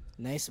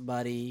 Nice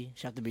body.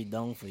 She have to be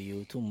down for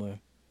you. 2 more.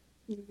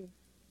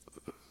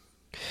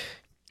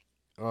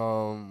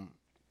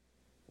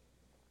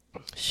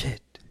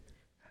 Shit.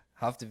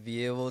 Have to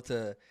be able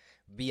to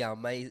be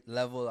on my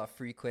level of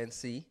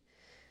frequency.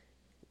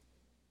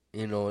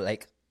 You know,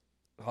 like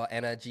her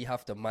energy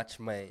have to match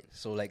mine.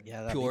 So like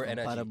Yeah, that pure be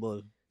energy.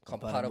 compatible.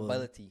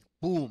 Compatibility.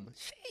 Boom.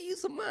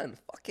 She's a man.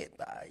 Fuck it,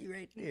 nah, you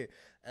right there.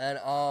 And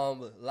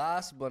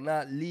last but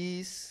not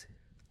least,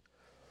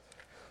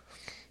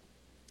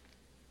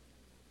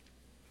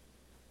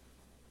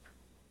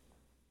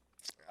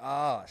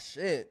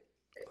 shit.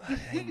 I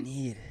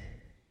need.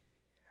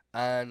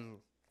 And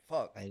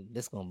fuck.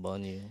 This gonna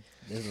burn you.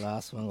 This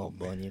last one gonna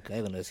burn you. Cause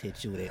I gonna just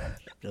hit you with it.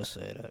 Just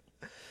say that.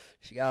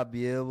 She gotta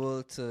be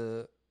able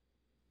to.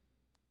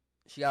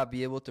 She gotta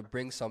be able to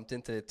bring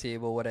something to the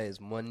table, whether it's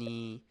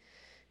money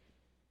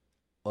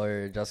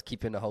or just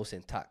keeping the house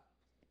intact.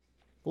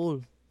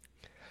 Cool.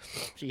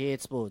 She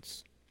hates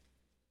sports.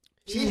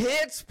 She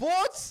hates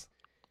sports.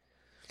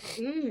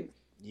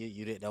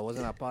 You did that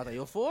wasn't a part of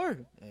your 4.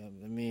 I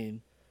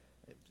mean,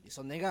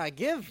 something gotta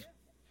give.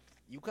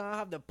 You can't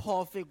have the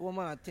perfect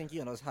woman and think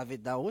you just have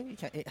it that way. You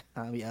can't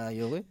have it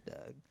your way,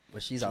 dog.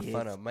 But she's She a fan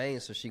hates- of mine,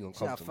 so she gonna She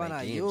come a to fan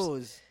my of games.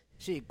 yours.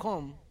 She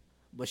come,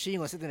 but she ain't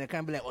gonna sit in the car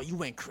and be like, "Oh, you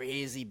went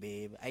crazy,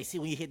 babe. I see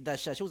when you hit that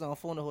shot." She was on her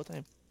phone the whole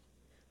time.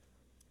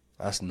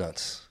 That's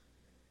nuts.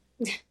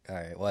 All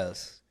right, what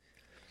else?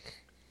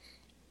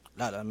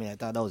 I mean, I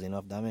thought that was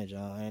enough damage.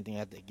 I didn't think I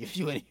had to give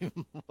you any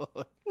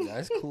more.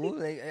 That's cool.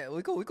 Like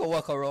we could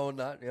walk around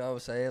that. You know what I'm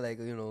saying? Like,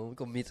 you know, we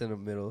could meet in the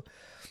middle.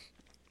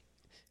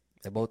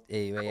 About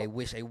I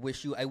wish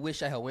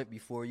I had went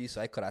before you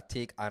so I could have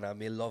take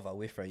anime love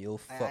away from you.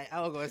 Fuck.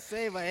 I was gonna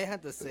say, but I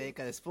had to say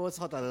because sports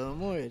hot a little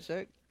more.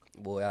 Check.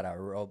 Boy, I'd have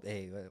robbed.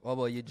 Hey, what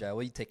about you, Jai?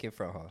 What you taking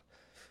from her?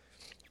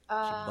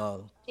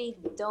 Ball. She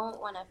don't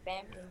want a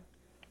family.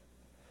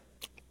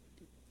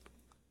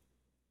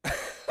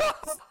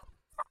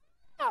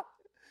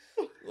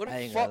 What I the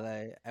ain't fuck?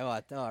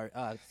 gonna lie.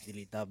 I'll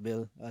delete that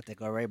bill. I'll take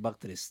her right back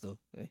to the store.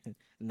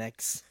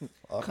 Next.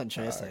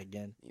 Contrast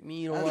again. You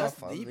mean you don't want That's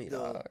family, deep,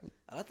 though. dog?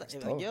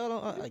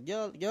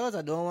 If girls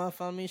that don't want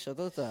family, shout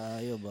out to her,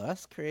 yo, but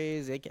that's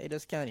crazy. I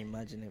just can't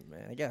imagine it,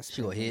 man. I guess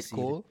She gonna hate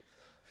Cole?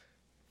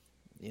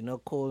 You know,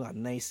 Cole a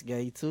nice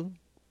guy too.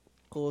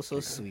 Cole so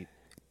sweet.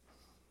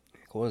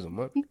 Cole is a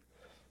man.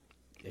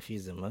 If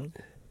he's a man.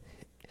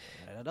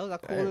 That was a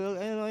cool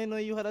little, I know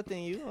you had a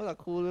thing. That was a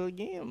cool little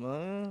game,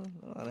 man.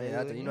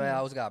 You know, I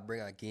always gotta bring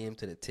a game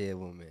to the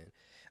table, man.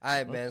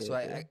 Alright, man. Okay, So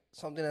I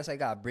something else I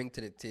gotta bring to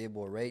the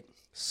table, right?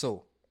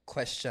 So,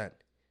 question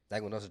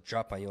that gonna just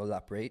drop on your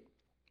lap, right?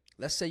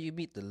 Let's say you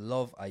meet the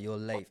love of your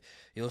life,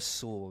 your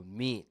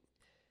soulmate.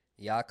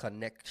 Your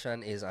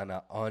connection is on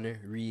an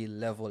unreal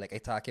level. Like I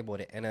talk about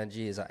the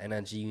energy is an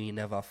energy you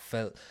never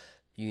felt.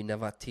 You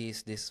never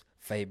taste this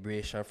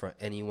vibration from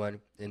anyone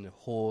in the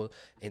whole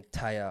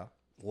entire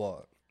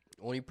world.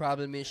 Only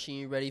problem is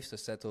she ain't ready to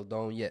settle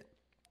down yet.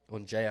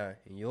 On JR,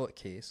 in your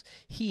case,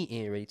 he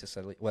ain't ready to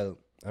settle. Well,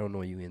 I don't know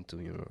what you into,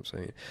 you know what I'm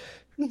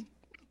saying?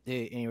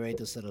 They ain't ready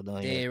to settle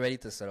down They yet. ain't ready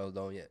to settle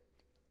down yet.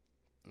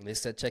 And they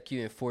said check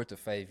you in 4 to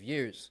 5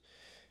 years.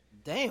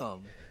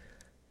 Damn.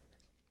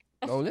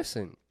 No,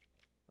 listen.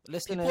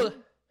 Listen,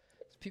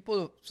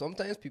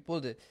 Sometimes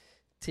people that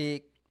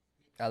take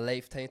a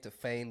lifetime to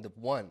find the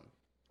one.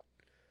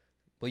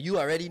 But you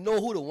already know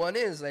who the one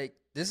is. Like,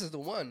 this is the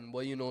one.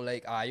 But, you know,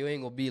 like, you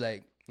ain't gonna be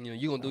like, you know,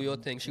 you gonna do your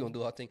thing, she gonna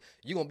do her thing.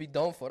 You gonna be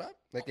down for that?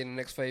 Like, in the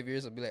next 5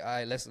 years, I'll be like, all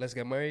right, let's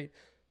get married.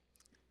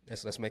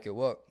 Let's make it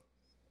work.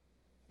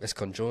 Let's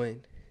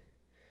conjoin.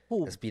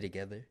 Who? Let's be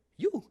together.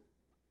 You.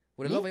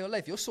 With the love of your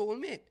life. Your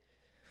soulmate.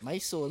 my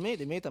soulmate,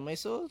 the mate of my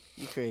soul?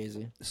 You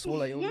crazy. The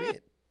soul of your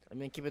mate. I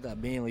mean, keep it a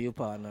being with your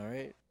partner,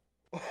 right?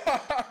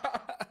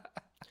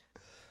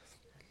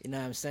 You know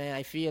what I'm saying?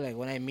 I feel like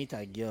when I meet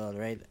a girl,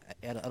 right,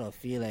 I don't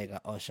feel like a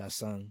Usher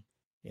song.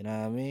 You know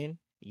what I mean?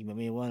 You make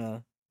me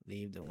wanna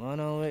leave the one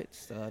on with,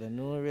 start a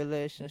new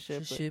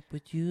relationship.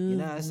 With you. You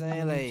know what I'm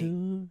saying? Like,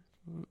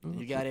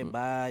 you got it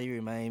bad, you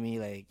remind me,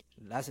 like,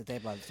 that's the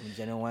type of some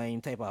genuine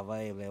type of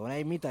vibe. Like, when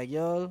I meet a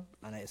girl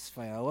and it's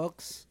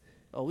fireworks,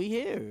 oh, we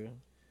here.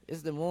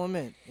 It's the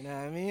moment. You know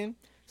what I mean?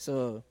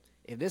 So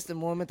if this the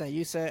moment that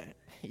you say,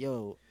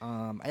 yo,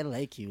 I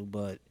like you,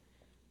 but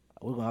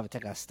we're gonna have to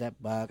take a step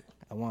back.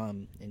 I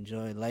want to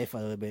enjoy life a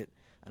little bit,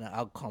 and then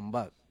I'll come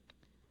back.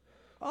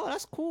 Oh,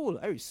 that's cool.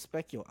 I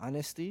respect your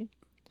honesty,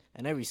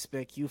 and I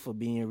respect you for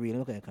being real.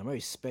 Look at that camera. I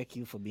respect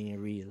you for being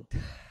real.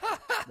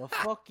 But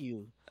fuck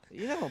you.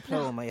 You're not gonna play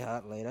with my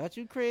heart like that.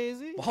 You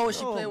crazy? But how is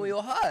she playing with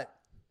your heart?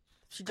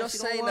 She just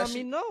saying that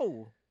she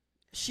no.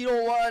 She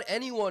don't want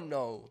anyone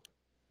know.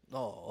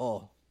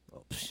 Oh,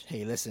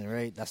 hey, listen,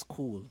 right? That's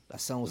cool.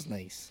 That sounds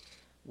nice.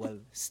 Well,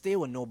 stay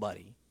with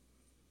nobody.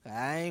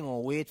 I ain't gonna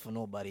wait for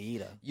nobody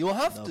either. You don't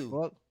have The to.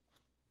 fuck?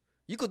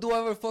 You could do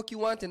whatever the fuck you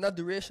want in that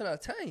duration of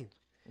time.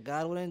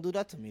 God wouldn't do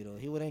that to me though.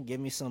 He wouldn't give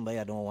me somebody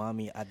that don't want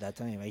me at that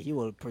time. Like he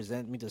will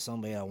present me to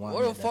somebody that want What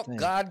me the at that fuck time.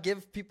 God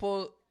give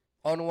people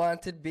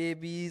unwanted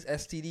babies,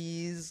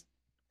 STDs?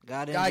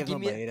 God didn't God give give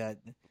me nobody that.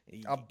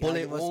 a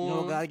bullet God give us, you know what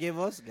wound. God give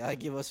us? God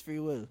give us free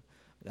will.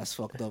 That's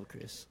fucked up,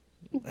 Chris.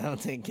 I don't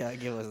think God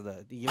give us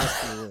that. He give us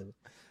free will.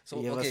 So,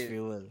 He give okay. us free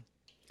will.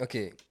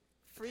 Okay.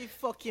 Free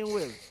fucking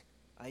will.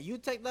 And you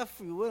take that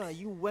free will and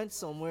you went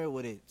somewhere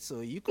with it.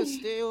 So you could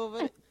stay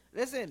over it.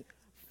 Listen,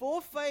 4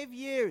 or 5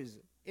 years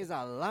is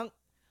a long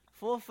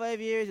 4 or 5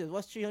 years is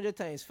what's 300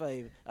 times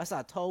 5? That's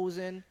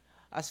 1,000.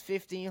 That's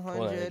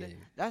 1,500. Alrighty.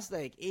 That's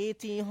like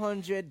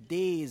 1,800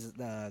 days,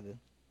 dog.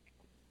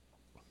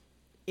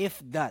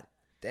 If that.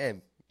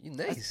 Damn, you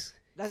nice.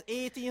 That's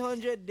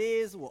 1,800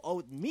 days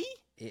without me.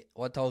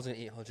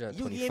 1,825.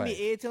 You gave me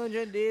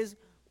 1,800 days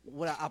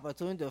with an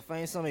opportunity to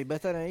find somebody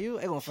better than you.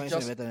 I gonna find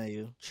Just- somebody better than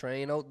you.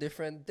 Train out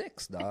different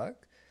dicks, dog.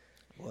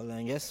 Well,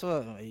 then guess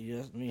what? I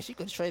mean, she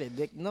could try the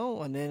dick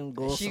no and then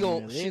go. She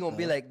somewhere gonna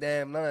be later. like,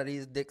 damn, none of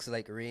these dicks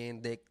like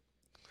Rain dick.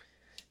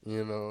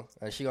 You know,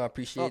 and she gonna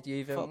appreciate Fuck- you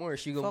even fuck- more.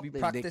 She gonna fuck be the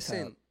dick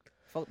practicing. tap.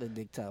 Fuck the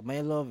dick top.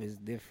 My love is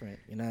different.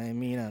 You know what I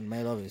mean? And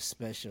my love is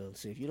special.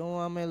 So if you don't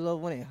want my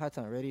love when it's hot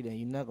and ready, then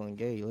you're not gonna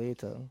get it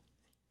later.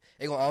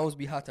 It gonna always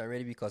be hot and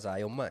ready because I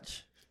am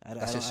much.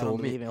 That's just I don't so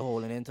believe me. in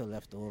holding into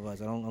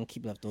leftovers. I don't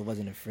keep leftovers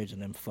in the fridge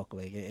and then fuck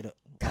like it.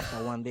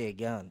 After one day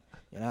gone.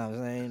 You know what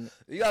I'm saying?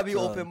 You gotta be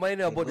So, open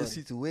minded about the good.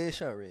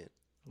 situation, Rain.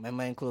 My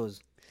mind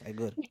closed. I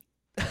good.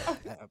 I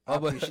How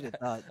about- appreciate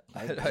that.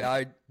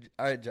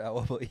 Alright, Ja,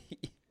 what about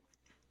you?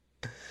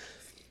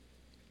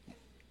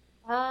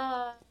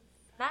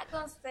 Not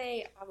gonna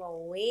say I'm gonna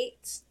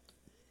wait.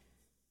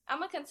 I'm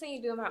gonna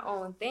continue doing my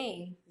own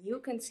thing. You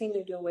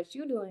continue doing what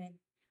you're doing.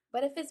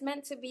 But if it's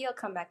meant to be, you'll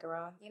come back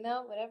around. You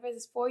know, whatever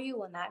is for you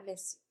will not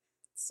miss you.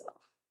 So,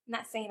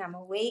 not saying I'm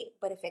gonna wait,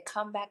 but if it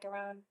come back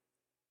around,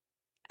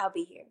 I'll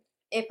be here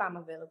if I'm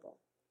available.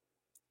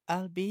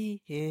 I'll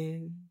be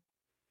here.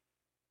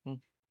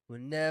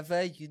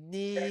 Whenever you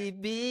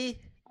need me,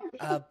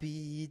 I'll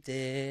be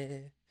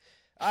there.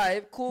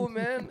 Alright, cool,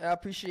 man. I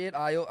appreciate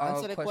Ayo.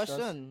 Answer the questions.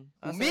 question.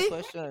 Answer Me? the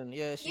question.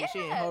 Yeah, she ain't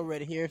Yeah. her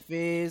red hair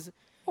phase.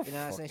 You know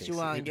what I'm saying? fuck She this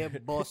wanna nigga.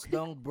 get bossed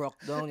down, broke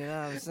down, you know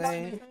what I'm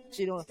saying?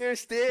 She don't Here,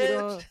 she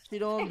stage.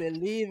 don't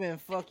believe in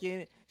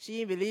fucking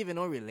she ain't believe in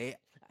no relate.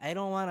 I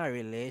don't want a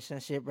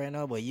relationship right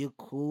now, but you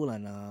cool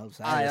and all.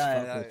 So I just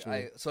fuck with you.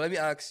 Alright. So let me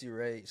ask you,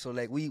 right? So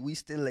like we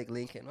still like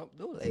linking up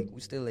though? Like we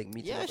still like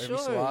meeting Yeah, up every sure.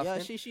 so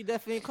often? Yeah, she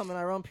definitely coming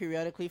around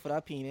periodically for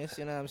that penis.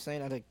 You know what I'm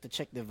saying? I like to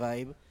check the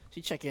vibe.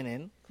 She checking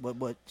in,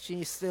 but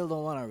she still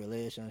don't want a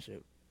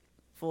relationship.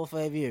 4 or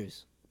 5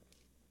 years.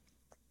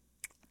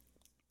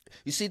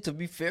 You see, to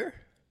be fair,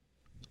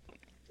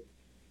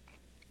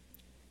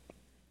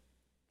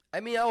 I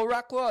mean, I'll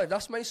rock with her.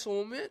 That's my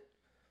soulmate.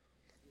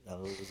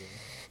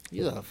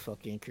 You are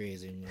fucking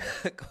crazy, man.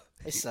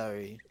 I'm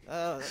sorry.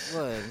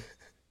 What?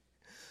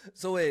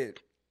 So wait,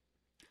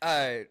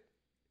 alright.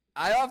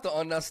 I have to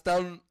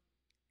understand.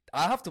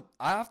 I have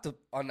to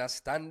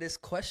understand this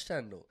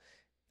question though.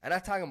 And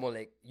I'm talking about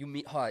like you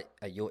meet her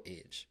at your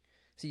age.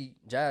 See,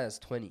 Jazz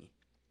 20.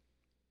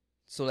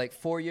 So like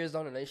 4 years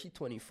down the line, she's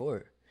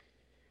 24.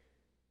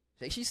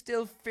 Like she's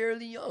still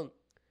fairly young.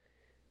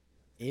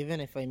 Even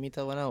if I meet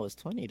her when I was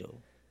 20, though.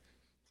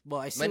 But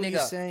I see My what nigga, you're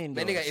saying,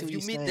 though. my nigga, I see if what you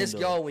you're meet saying, this though.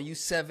 girl when you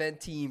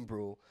 17,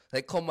 bro,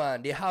 like come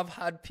on, they have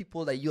had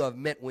people that you have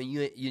met when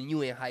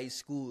you in high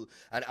school,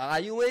 and are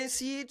you ain't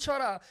see each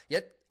other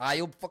yet? Are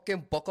you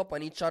fucking buck up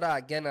on each other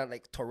again at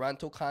like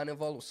Toronto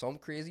Carnival or some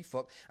crazy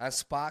fuck, and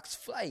sparks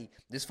fly?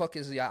 This fuck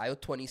is are you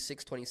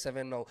 26,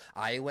 27 now?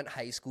 I went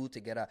high school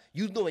together.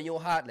 You know in your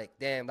heart like,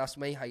 damn, that's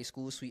my high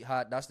school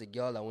sweetheart. That's the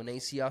girl that when I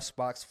see her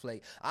sparks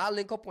fly, I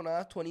link up on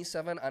her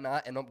 27 and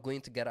I end up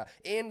going together.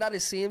 Ain't that the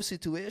same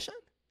situation?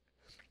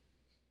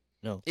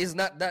 No. It's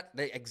not that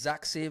the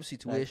exact same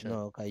situation.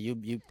 No, cause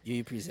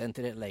you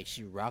presented it like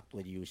she rocked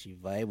with you, she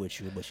vibed with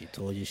you, but she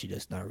told you she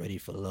just not ready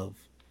for love.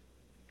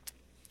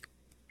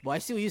 But I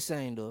see what you're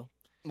saying, though.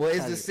 Well, it's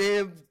the Tyler.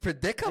 same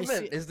predicament. I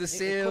see- It's the it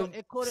same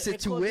could be the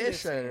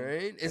situation, same.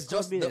 right? It's It could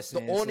just be the, the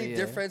same, the only so yeah.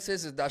 difference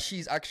is that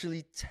she's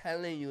actually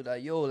telling you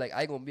that, yo, like,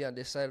 I gonna be on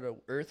this side of the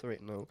earth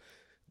right now.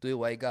 Do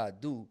what I gotta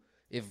do.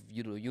 If,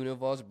 you know,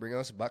 universe bring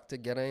us back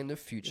together in the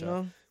future,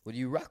 know? would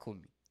you rock with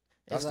me?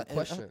 That's the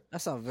question.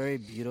 That's a very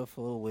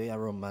beautiful way, a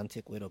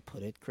romantic way to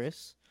put it,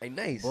 Chris. Like,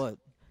 nice. But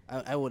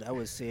I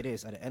would say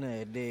this. At the end of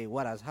the day,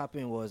 what has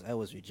happened was I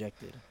was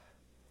rejected.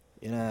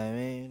 You know what I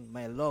mean?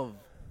 My love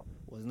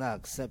was not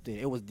accepted.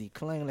 It was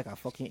declined like a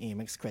fucking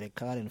Amex credit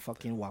card and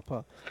fucking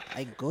Whopper.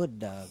 I good,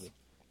 dog.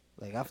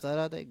 Like after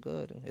that, I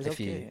good. It's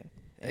okay.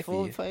 In 4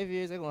 or 5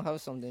 years, I'm gonna have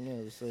something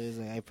else. So it's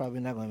like I probably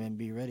not gonna even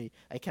be ready.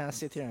 I can't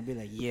sit here and be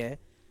like, yeah,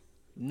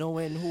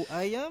 knowing who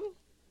I am,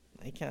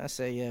 I can't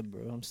say yeah,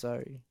 bro. I'm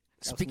sorry.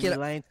 Speaking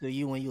lying to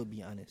you when you'll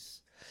be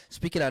honest.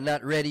 Speaking of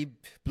not ready,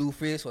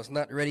 Blueface was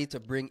not ready to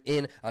bring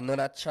in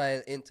another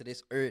child into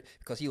this earth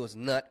because he was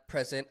not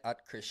present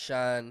at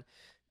Chrisean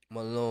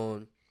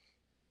Malone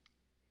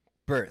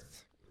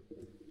birth,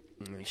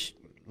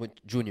 with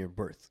Junior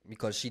birth,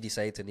 because she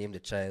decided to name the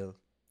child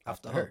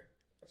after her.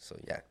 So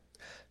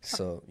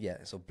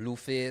so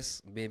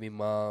Blueface, baby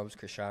moms,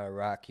 Chrisean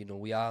Rock,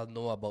 we all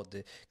know about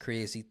the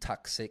crazy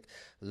toxic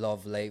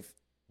love life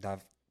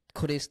that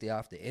couldn't stay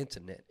off the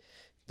internet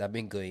that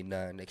been going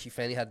on. Like, she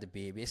finally had the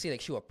baby. It seemed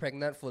like she was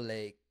pregnant for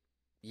like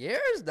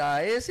years,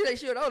 dog. It seemed like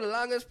she was the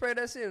longest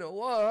pregnancy in the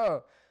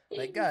world.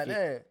 Like,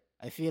 goddamn.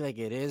 I feel like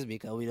it is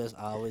because we just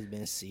always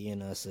been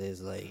seeing us.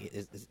 It's like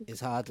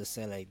it's hard to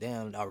say like,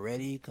 damn,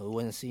 already, because we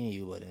wasn't seeing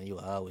you, but then you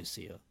always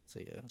see her. So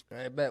yeah.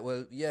 I bet.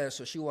 Well, yeah.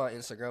 So she went on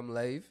Instagram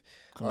Live.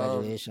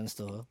 Congratulations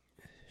to her.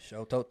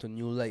 Shout out to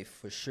New Life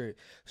for sure.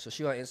 So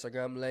she went on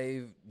Instagram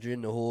Live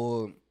during the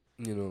whole,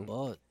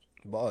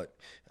 But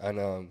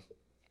and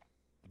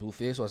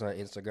Blueface was on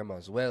Instagram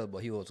as well, but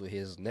he was with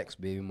his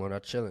next baby mother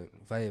chilling,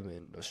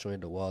 vibing,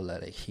 showing the wall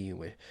that like he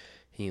with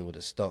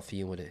the stuff,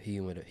 he with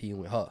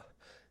her.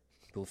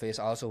 Blueface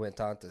also went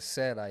on to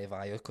say that if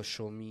I could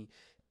show me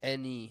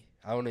any,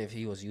 I don't know if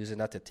he was using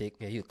that to take,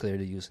 he was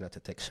clearly using that to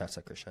take shots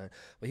at Chrisean,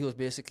 but he was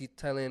basically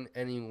telling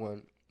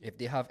anyone if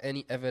they have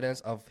any evidence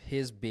of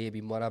his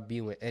baby mother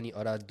being with any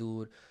other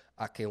dude,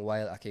 acting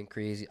wild, acting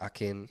crazy,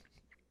 acting,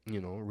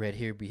 red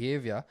hair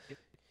behavior,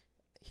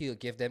 he'll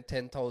give them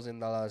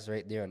 $10,000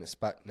 right there on the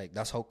spot. Like,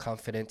 that's how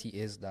confident he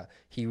is that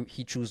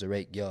he chose the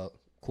right girl,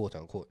 quote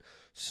unquote.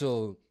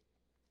 So,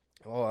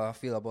 I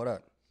feel about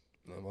that,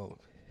 about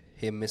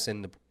him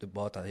missing the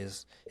birth of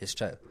his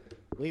child.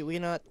 We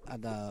not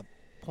at the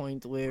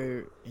point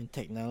where in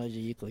technology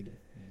you could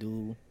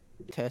do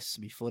tests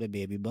before the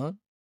baby born?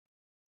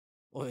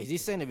 Or is he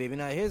saying the baby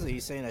not his, or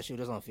he's saying that she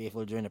was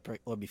unfaithful during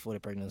or before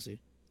the pregnancy?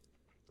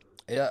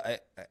 Yeah,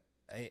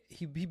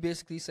 he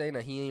basically saying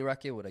that he ain't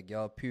rocking with a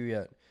girl,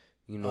 period.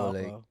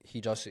 Like he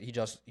just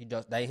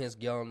that ain't his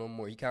girl no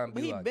more. He can't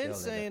be. But he been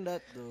saying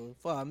that though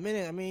for a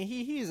minute. I mean,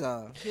 he's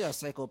a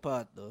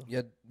psychopath though.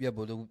 Yeah,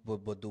 but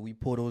do we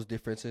put those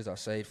differences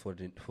aside for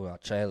a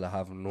child to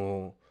have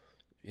no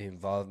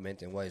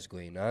involvement in what is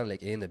going on?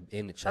 Like, in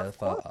the child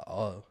fault at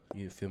all?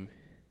 You feel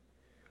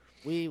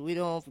me? We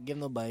don't give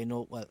nobody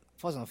no. Well,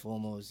 first and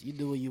foremost, you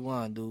do what you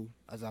want to do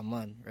as a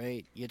man,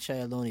 right? Your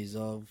child don't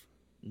deserve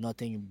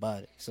nothing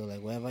bad. So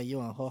like, whatever you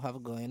and her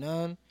have going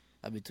on,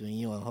 between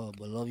you and her,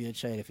 but love your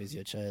child if it's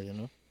your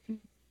child,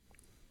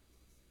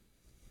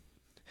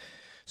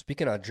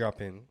 Speaking of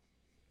dropping,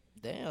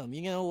 damn,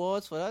 you get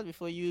awards for that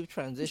before you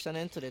transition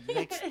into the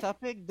next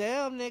topic?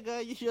 Damn,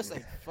 nigga, you just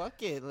like, fuck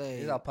it. Like,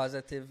 it's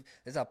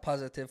a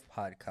positive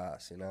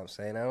podcast, you know what I'm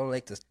saying? I don't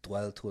like to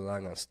dwell too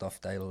long on stuff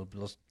that'll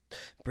just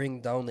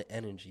bring down the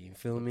energy, you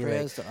feel me?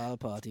 Prayers to all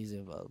parties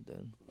involved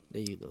then.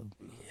 There you go.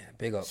 Yeah,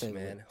 big ups,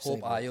 man. Hope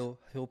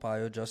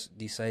Ayo just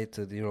decide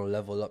to,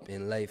 level up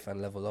in life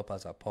and level up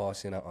as a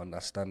person and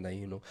understand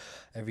that,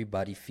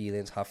 everybody's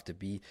feelings have to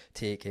be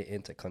taken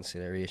into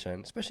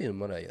consideration, especially the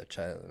mother of your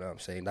child, you know what I'm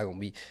saying? That's going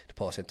to be the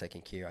person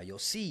taking care of your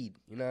seed,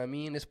 you know what I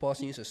mean? This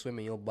person used to swim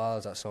in your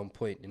balls at some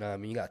point, you know what I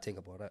mean? You got to think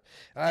about that.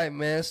 All right,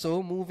 man,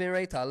 so moving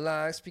right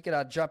along. Speaking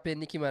of dropping,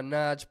 Nicki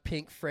Minaj,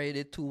 Pink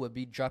Friday 2 will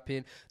be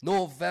dropping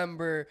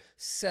November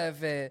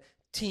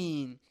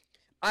 17.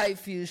 I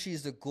feel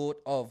she's the GOAT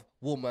of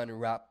woman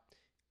rap.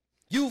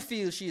 You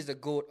feel she's the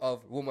GOAT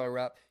of woman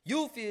rap.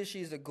 You feel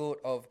she's the GOAT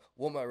of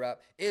woman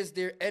rap. Is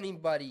there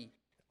anybody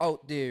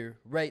out there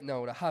right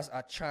now that has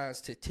a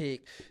chance to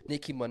take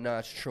Nicki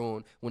Minaj's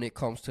throne when it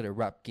comes to the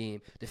rap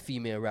game, the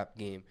female rap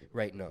game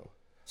right now?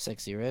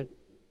 Sexy Red?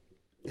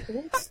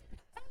 It's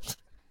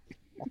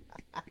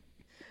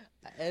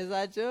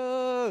a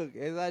joke.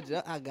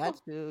 I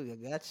got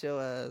you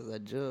as a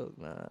joke,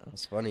 man.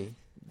 It's funny.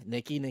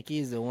 Nicki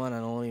is the one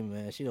and only,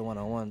 man. She the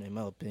one-on-one, in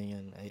my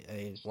opinion.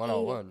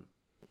 One-on-one.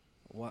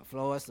 What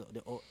Flowers?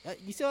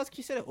 You see what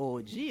she said?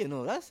 OG,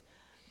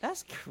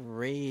 that's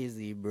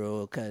crazy,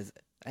 bro. Cause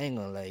I ain't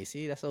gonna lie.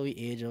 See, that's how we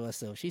age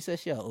ourselves. She said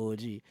she an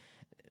OG.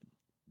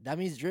 That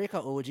means Drake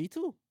an OG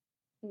too.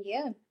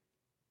 Yeah.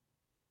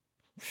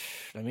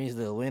 That means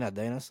Lil Wayne a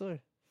dinosaur.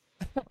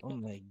 Oh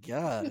my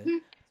god.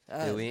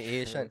 Lil Wayne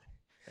Asian.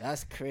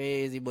 That's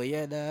crazy, but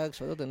yeah, dog.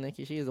 Shout out to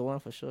Nicki, she is the one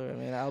for sure.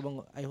 Man,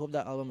 album. I hope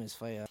that album is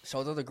fire.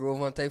 Shout out to Grove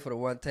One Time for the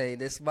one time.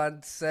 This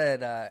man said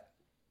that,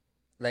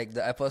 like,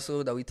 the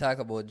episode that we talk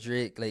about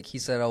Drake, like, he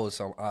said that was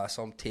some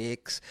awesome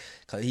takes,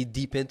 cause he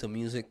deep into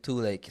music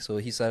too. Like, so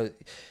he said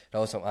that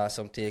was some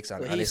awesome takes.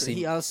 And so honestly,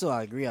 he also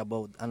agree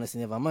about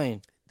Honestly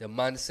Nevermind. The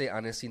man say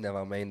Honestly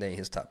Nevermind in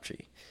his top 3.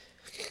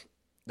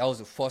 That was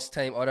the first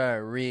time other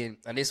than Rain.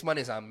 And this man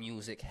is a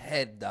music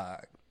head,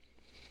 dog.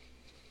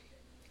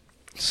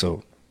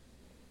 So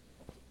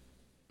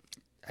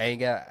I ain't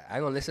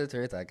gonna listen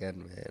to it again,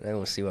 man. I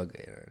gonna see what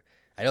going on.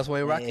 I just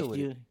want to rock it with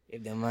it.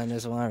 If the man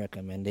just want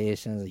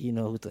recommendations, you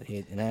know who to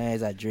hit. You know,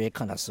 he's a Drake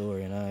connoisseur,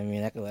 you know what I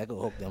mean? I could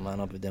hook the man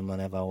up if the man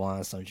ever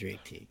wants some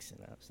Drake takes, you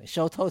know what I'm saying?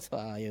 Shout out to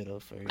all you, though,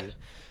 for real.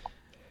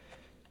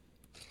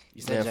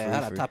 You said you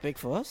had a topic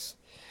for us?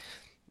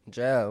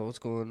 Ja, what's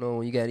going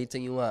on? You got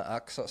anything you want to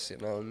ask us, you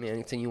know what I mean?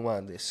 Anything you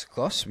want to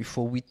discuss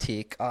before we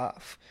take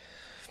off?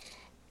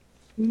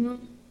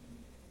 Mm-hmm.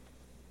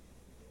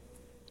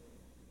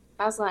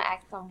 I was gonna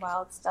ask some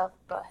wild stuff,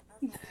 but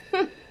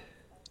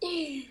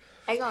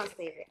I gonna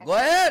save it. Go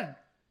ahead.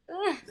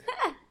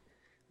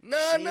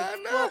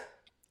 No.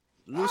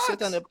 Loose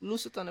it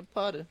on the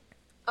pod.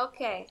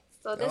 Okay,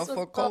 so this was a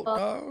little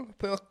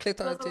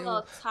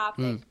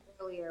topic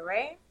earlier,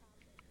 right?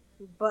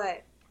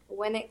 But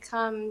when it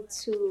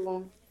comes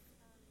to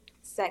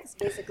sex,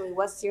 basically,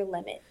 what's your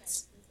limit?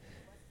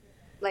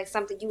 Like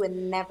something you would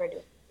never do.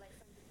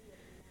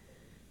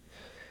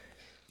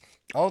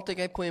 I don't think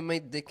I put my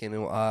dick in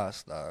your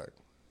ass, dog.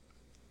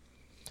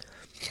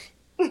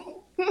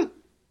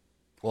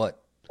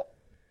 What?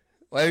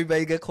 Why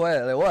everybody get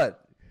quiet? Like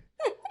what?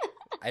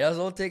 I just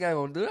don't think I'm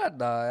gonna do that,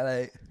 dog.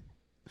 Like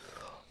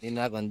you're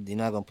not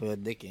gonna put your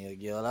dick in your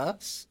girl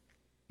ass?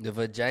 The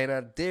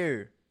vagina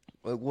there.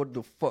 Like what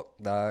the fuck,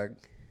 dog?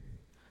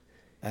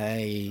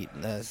 I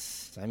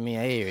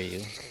hear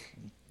you.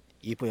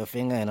 You put your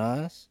finger in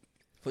her ass?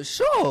 For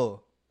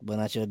sure. But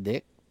not your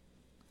dick?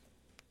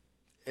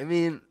 I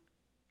mean,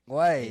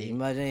 why?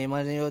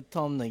 Imagine your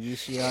thumb that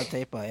gives you all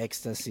type of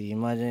ecstasy.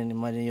 Imagine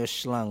your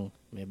schlang,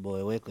 my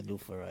boy. What you could do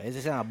for her?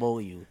 It's not about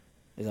you.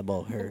 It's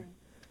about her.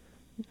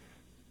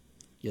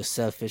 Your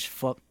selfish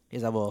fuck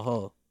is about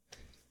her.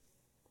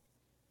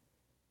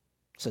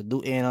 So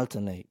do anal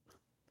tonight.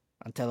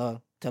 And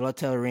tell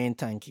Rain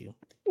thank you.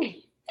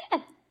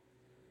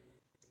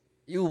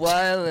 You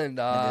wildin',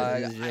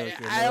 dog.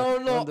 I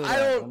don't know. I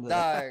don't,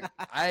 dog.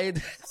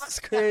 That's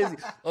crazy.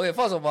 Okay,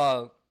 first of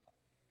all,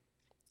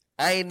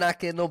 I ain't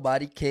knocking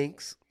nobody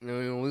kinks. You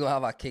know, we're gonna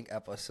have a kink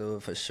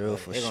episode for sure,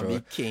 It's gonna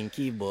be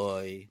kinky,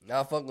 boy.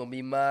 Now fuck gonna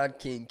be mad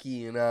kinky,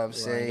 you know what I'm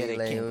saying? Get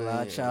a kink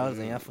Lord Charles,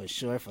 and yeah, for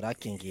sure for that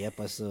kinky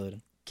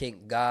episode.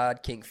 Kink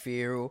God, kink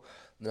Pharaoh,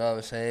 you know what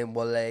I'm saying?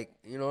 But like,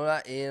 you know,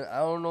 I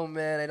don't know,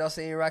 man. I just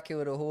ain't rocking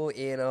with the whole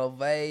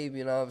vibe,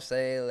 you know what I'm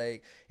saying?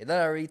 Like, it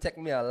doesn't really take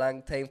me a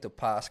long time to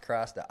pass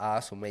across the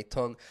ass with my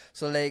tongue.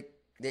 So like,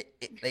 I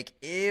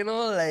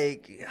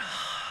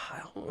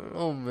don't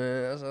know,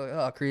 man.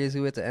 That's crazy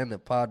way to end the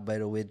pod, by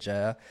the way,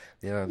 Ja.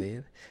 You know what I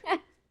mean?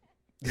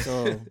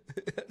 So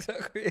that's a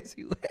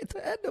crazy way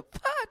to end the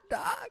pod,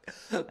 dog.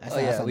 That's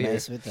a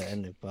nice way to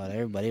end the pod.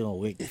 Everybody gonna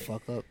wake the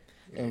fuck up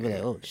and be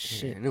like, oh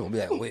shit. And they're gonna be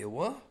like, wait,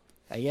 what?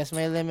 I guess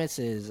my limits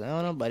is I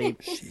don't know nobody.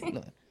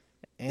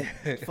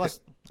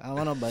 First, I don't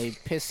want nobody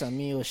piss on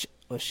me or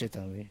shit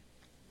on me.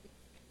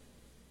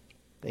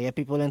 They get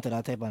people into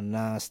that type of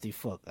nasty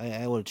fuck.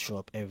 I will throw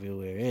up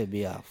everywhere. It'll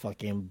be a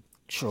fucking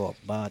throw up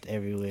bath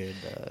everywhere,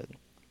 dog.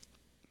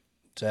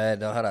 So I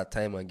had that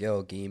time a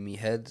girl gave me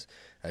heads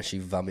and she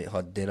vomit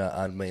her dinner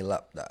on my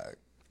lap, dog.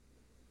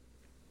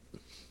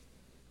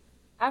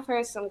 I've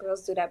heard some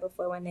girls do that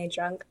before when they're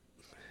drunk.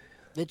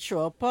 The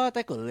throw up part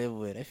I could live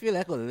with. I feel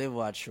like I could live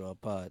with a throw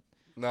up part.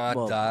 Nah,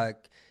 dog.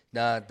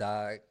 Nah,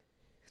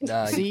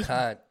 you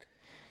can't.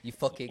 You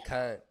fucking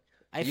can't.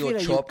 I feel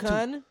like you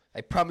can. Too.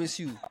 I promise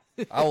you.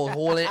 I was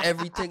holding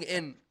everything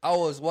in. I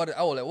was like,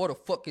 what the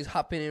fuck is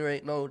happening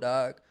right now,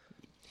 dog?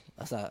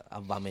 That's a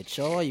vomit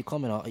show. You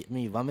coming out? I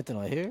mean, you vomiting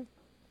out here?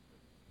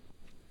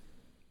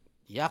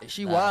 Yeah.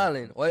 She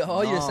wildin'.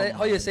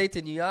 How you say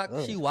to New York?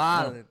 She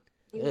wildin'.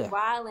 You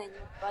wildin'.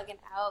 You bugging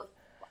out.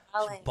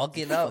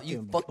 Bugging out.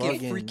 You fucking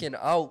freaking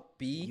out,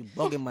 B. You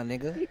bugging, my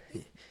nigga.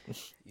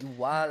 You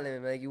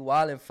wildin', man. You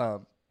wildin',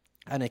 fam.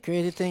 And the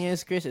crazy thing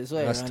is, Chris, it's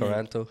like that's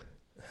Toronto.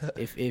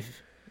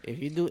 If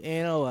you do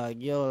anal,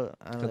 yo,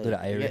 do the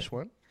Irish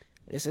one.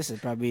 This is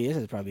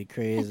probably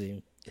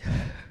crazy.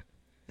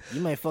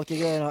 You might fuck your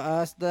girl in her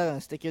ass, dog,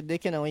 and stick your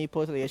dick in, and when you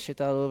post it, get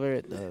shit all over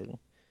it, dog.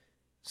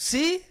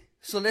 See?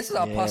 So this is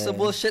a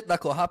possible shit that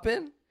could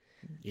happen.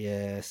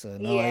 Yeah. So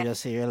now I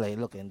just hear like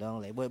looking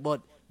down, like,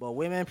 but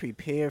women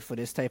prepare for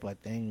this type of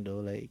thing though.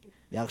 Like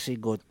they actually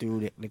go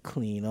through the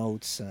clean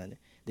outs and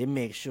they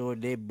make sure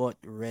they butt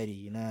ready.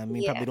 You know what I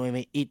mean? Probably don't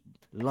even eat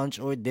lunch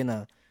or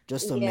dinner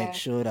just to make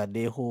sure that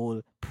they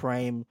whole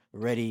prime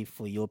ready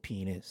for your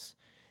penis.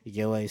 You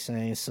get what I'm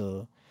saying?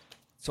 So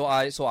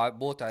I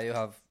both of you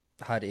have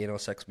had anal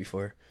sex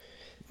before.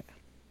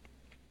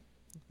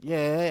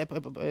 Yeah,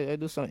 I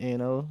do some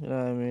anal. You know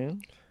what I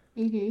mean?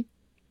 Mhm.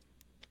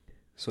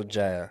 So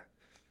Jaya,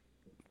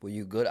 were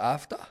you good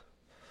after?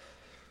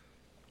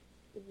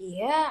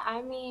 Yeah,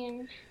 I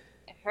mean,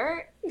 it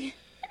hurt.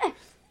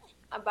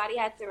 My body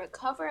had to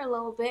recover a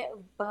little bit,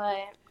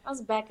 but I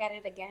was back at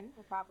it again.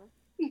 No problem.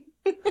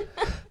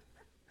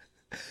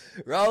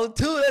 Round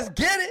 2, let's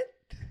get it.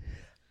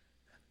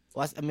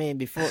 I mean,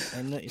 before,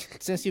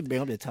 since you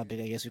bring up the topic,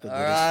 I guess we could.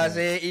 I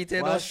say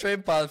eating no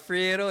shrimp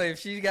Alfredo if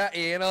she got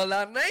anal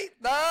that night.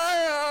 No, you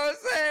know what I'm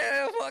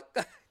saying? Fuck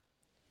that.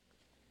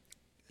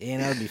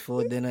 Anal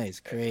before dinner is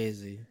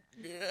crazy.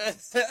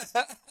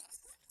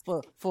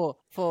 For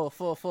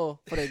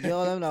the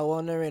girl, I'm not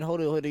wondering how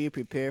do you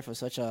prepare for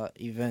such a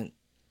event?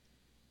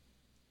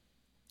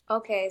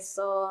 Okay,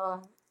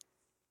 so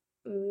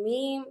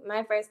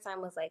my first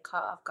time was like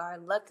caught off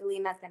guard. Luckily,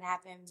 nothing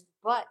happened.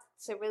 But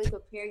to really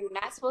prepare, you're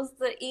not supposed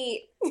to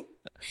eat. You're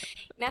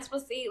not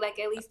supposed to eat like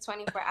at least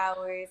 24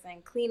 hours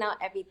and clean out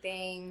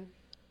everything.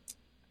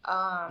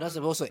 You're not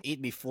supposed to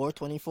eat before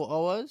 24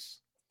 hours?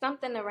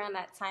 Something around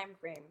that time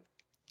frame.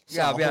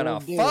 Yeah, be on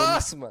a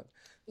fast, man.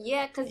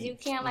 Yeah, because you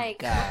can't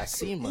like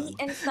eat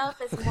and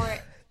stuff. Is more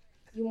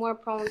you're more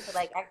prone to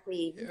like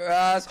actually. Your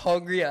ass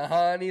hungry and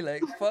honey,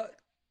 like fuck.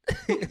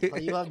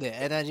 You have the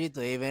energy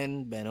to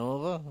even bend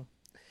over.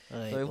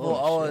 Like,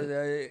 24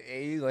 hours,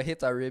 you gonna hit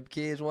that rib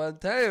cage one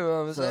time. You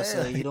know what I'm saying?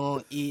 So you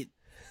don't eat.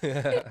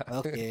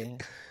 Okay.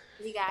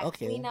 You gotta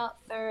clean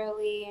out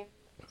thoroughly.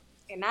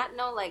 And not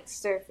no like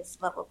surface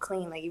level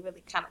clean. Like you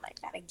really kind of like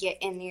gotta get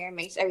in there and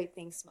make sure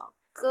everything smells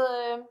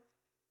good.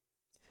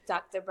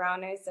 Dr.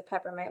 Bronner's the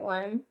peppermint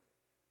one.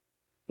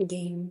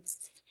 Games.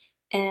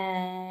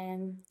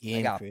 And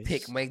I gotta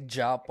pick my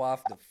job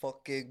off the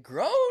fucking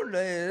ground.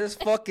 This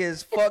fuck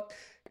is fuck.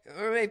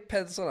 My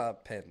pencil,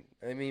 not pen.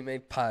 I mean, my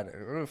pad.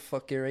 I'm gonna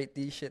fucking write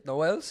these shit.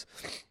 No else.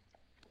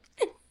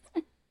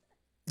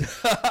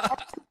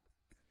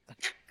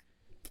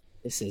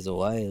 This is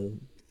wild.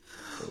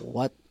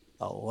 What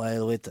a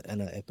wild way to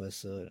end an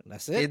episode.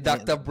 That's it. Hey,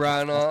 Dr.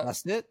 Bronner.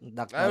 That's it. I'm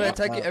gonna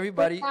thank you,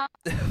 everybody.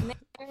 Make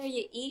sure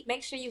you eat.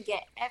 Make sure you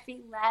get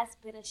every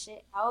last bit of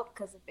shit out.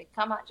 Because if it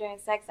come out during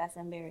sex, that's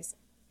embarrassing.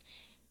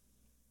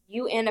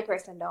 You and the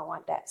person don't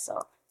want that. So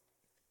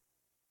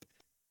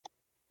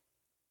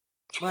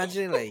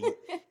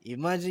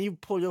imagine you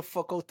pull your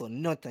fuck out or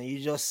nothing. You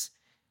just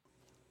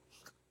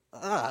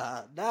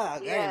dog.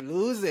 Yeah. I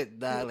lose it,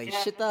 dog. Like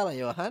shit out of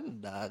your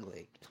hand, dog.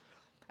 Like.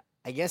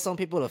 I guess some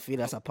people will feel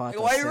that's a part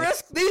of why sex.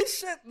 risk this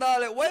shit,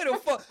 dog? Like, why the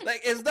fuck?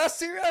 Like, is that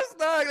serious,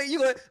 dog? Like,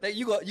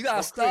 you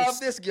gotta starve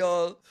this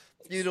girl.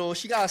 You know,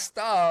 she gotta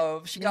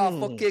starve. She gotta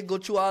fucking go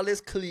through all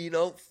this clean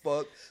up,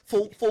 fuck.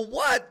 For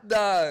what,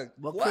 dog?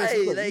 But why?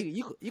 Chris,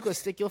 you could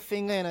stick your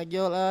finger in a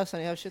girl ass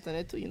and you have shit on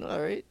it too. You know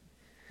that, right?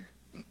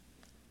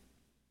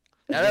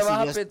 That never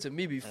happened to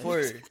me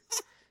before.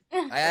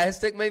 I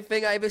stick my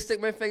finger. I even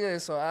stick my finger in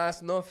some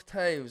ass enough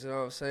times. You know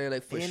what I'm saying?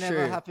 Like, for it sure. It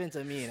never happened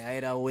to me in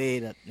either way.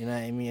 That you know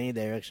what I mean? Any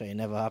direction. It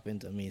never happened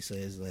to me. So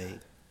it's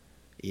like,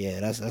 yeah,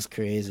 that's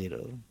crazy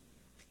though.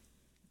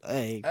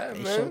 Hey,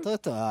 shout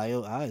out to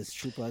our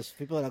troopers.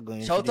 People are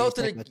going. Shout out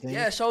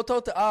to shout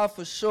out to R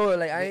for sure.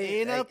 Like I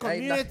ain't in our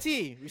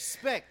community.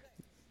 Respect.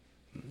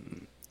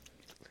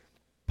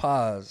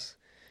 Pause.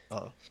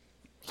 Oh.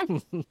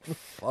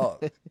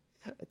 Fuck.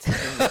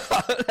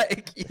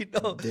 Like, you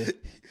know.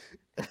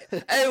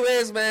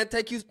 Anyways, man,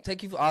 thank you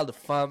for all the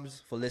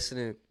fams for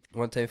listening.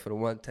 One time for the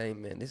one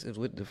time, man. This is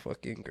with the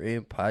fucking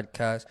Green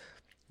Podcast.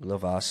 We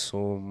love us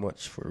so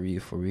much, for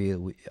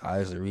real.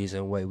 That's the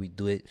reason why we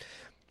do it.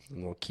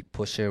 We're gonna keep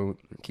pushing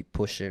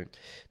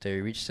till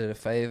we reach to the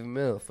 5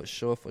 mil for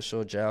sure.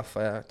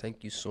 Jaffa,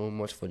 thank you so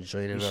much for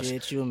joining us.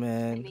 Appreciate you,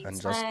 man.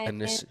 And just in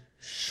this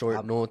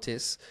short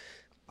notice,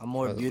 I'm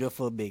more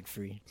beautiful, Big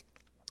Free.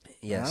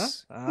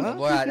 Yes. That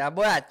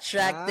boy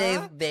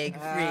attractive, Big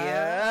Free.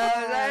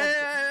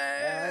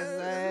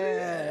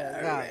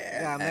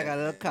 Make a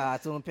little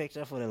cartoon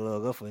picture for the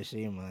logo for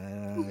sure,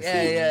 man.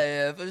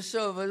 Yeah, for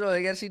sure.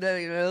 You gotta see that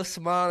little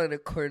smile in the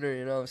corner,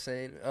 you know what I'm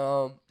saying?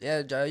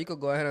 Yeah, Jaya, you could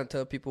go ahead and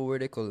tell people where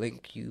they could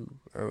link you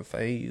or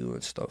find you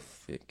and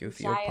stuff. Give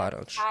your part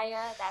out.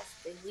 Jaya, that's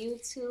the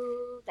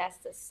YouTube, that's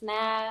the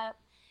Snap.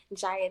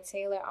 Jaya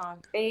Taylor on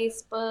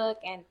Facebook,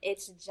 and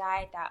it's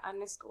Jaya _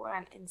 on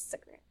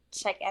Instagram.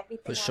 Check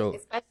everything out, sure.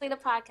 Especially the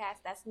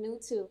podcast. That's new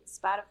too.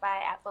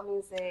 Spotify, Apple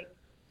Music,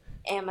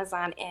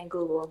 Amazon, and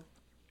Google.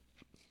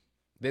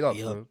 Big up,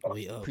 we man.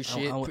 up.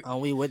 Appreciate it. And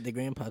we with the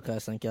Green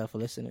Podcast. Thank y'all for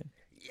listening.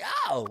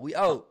 Yo, we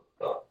out.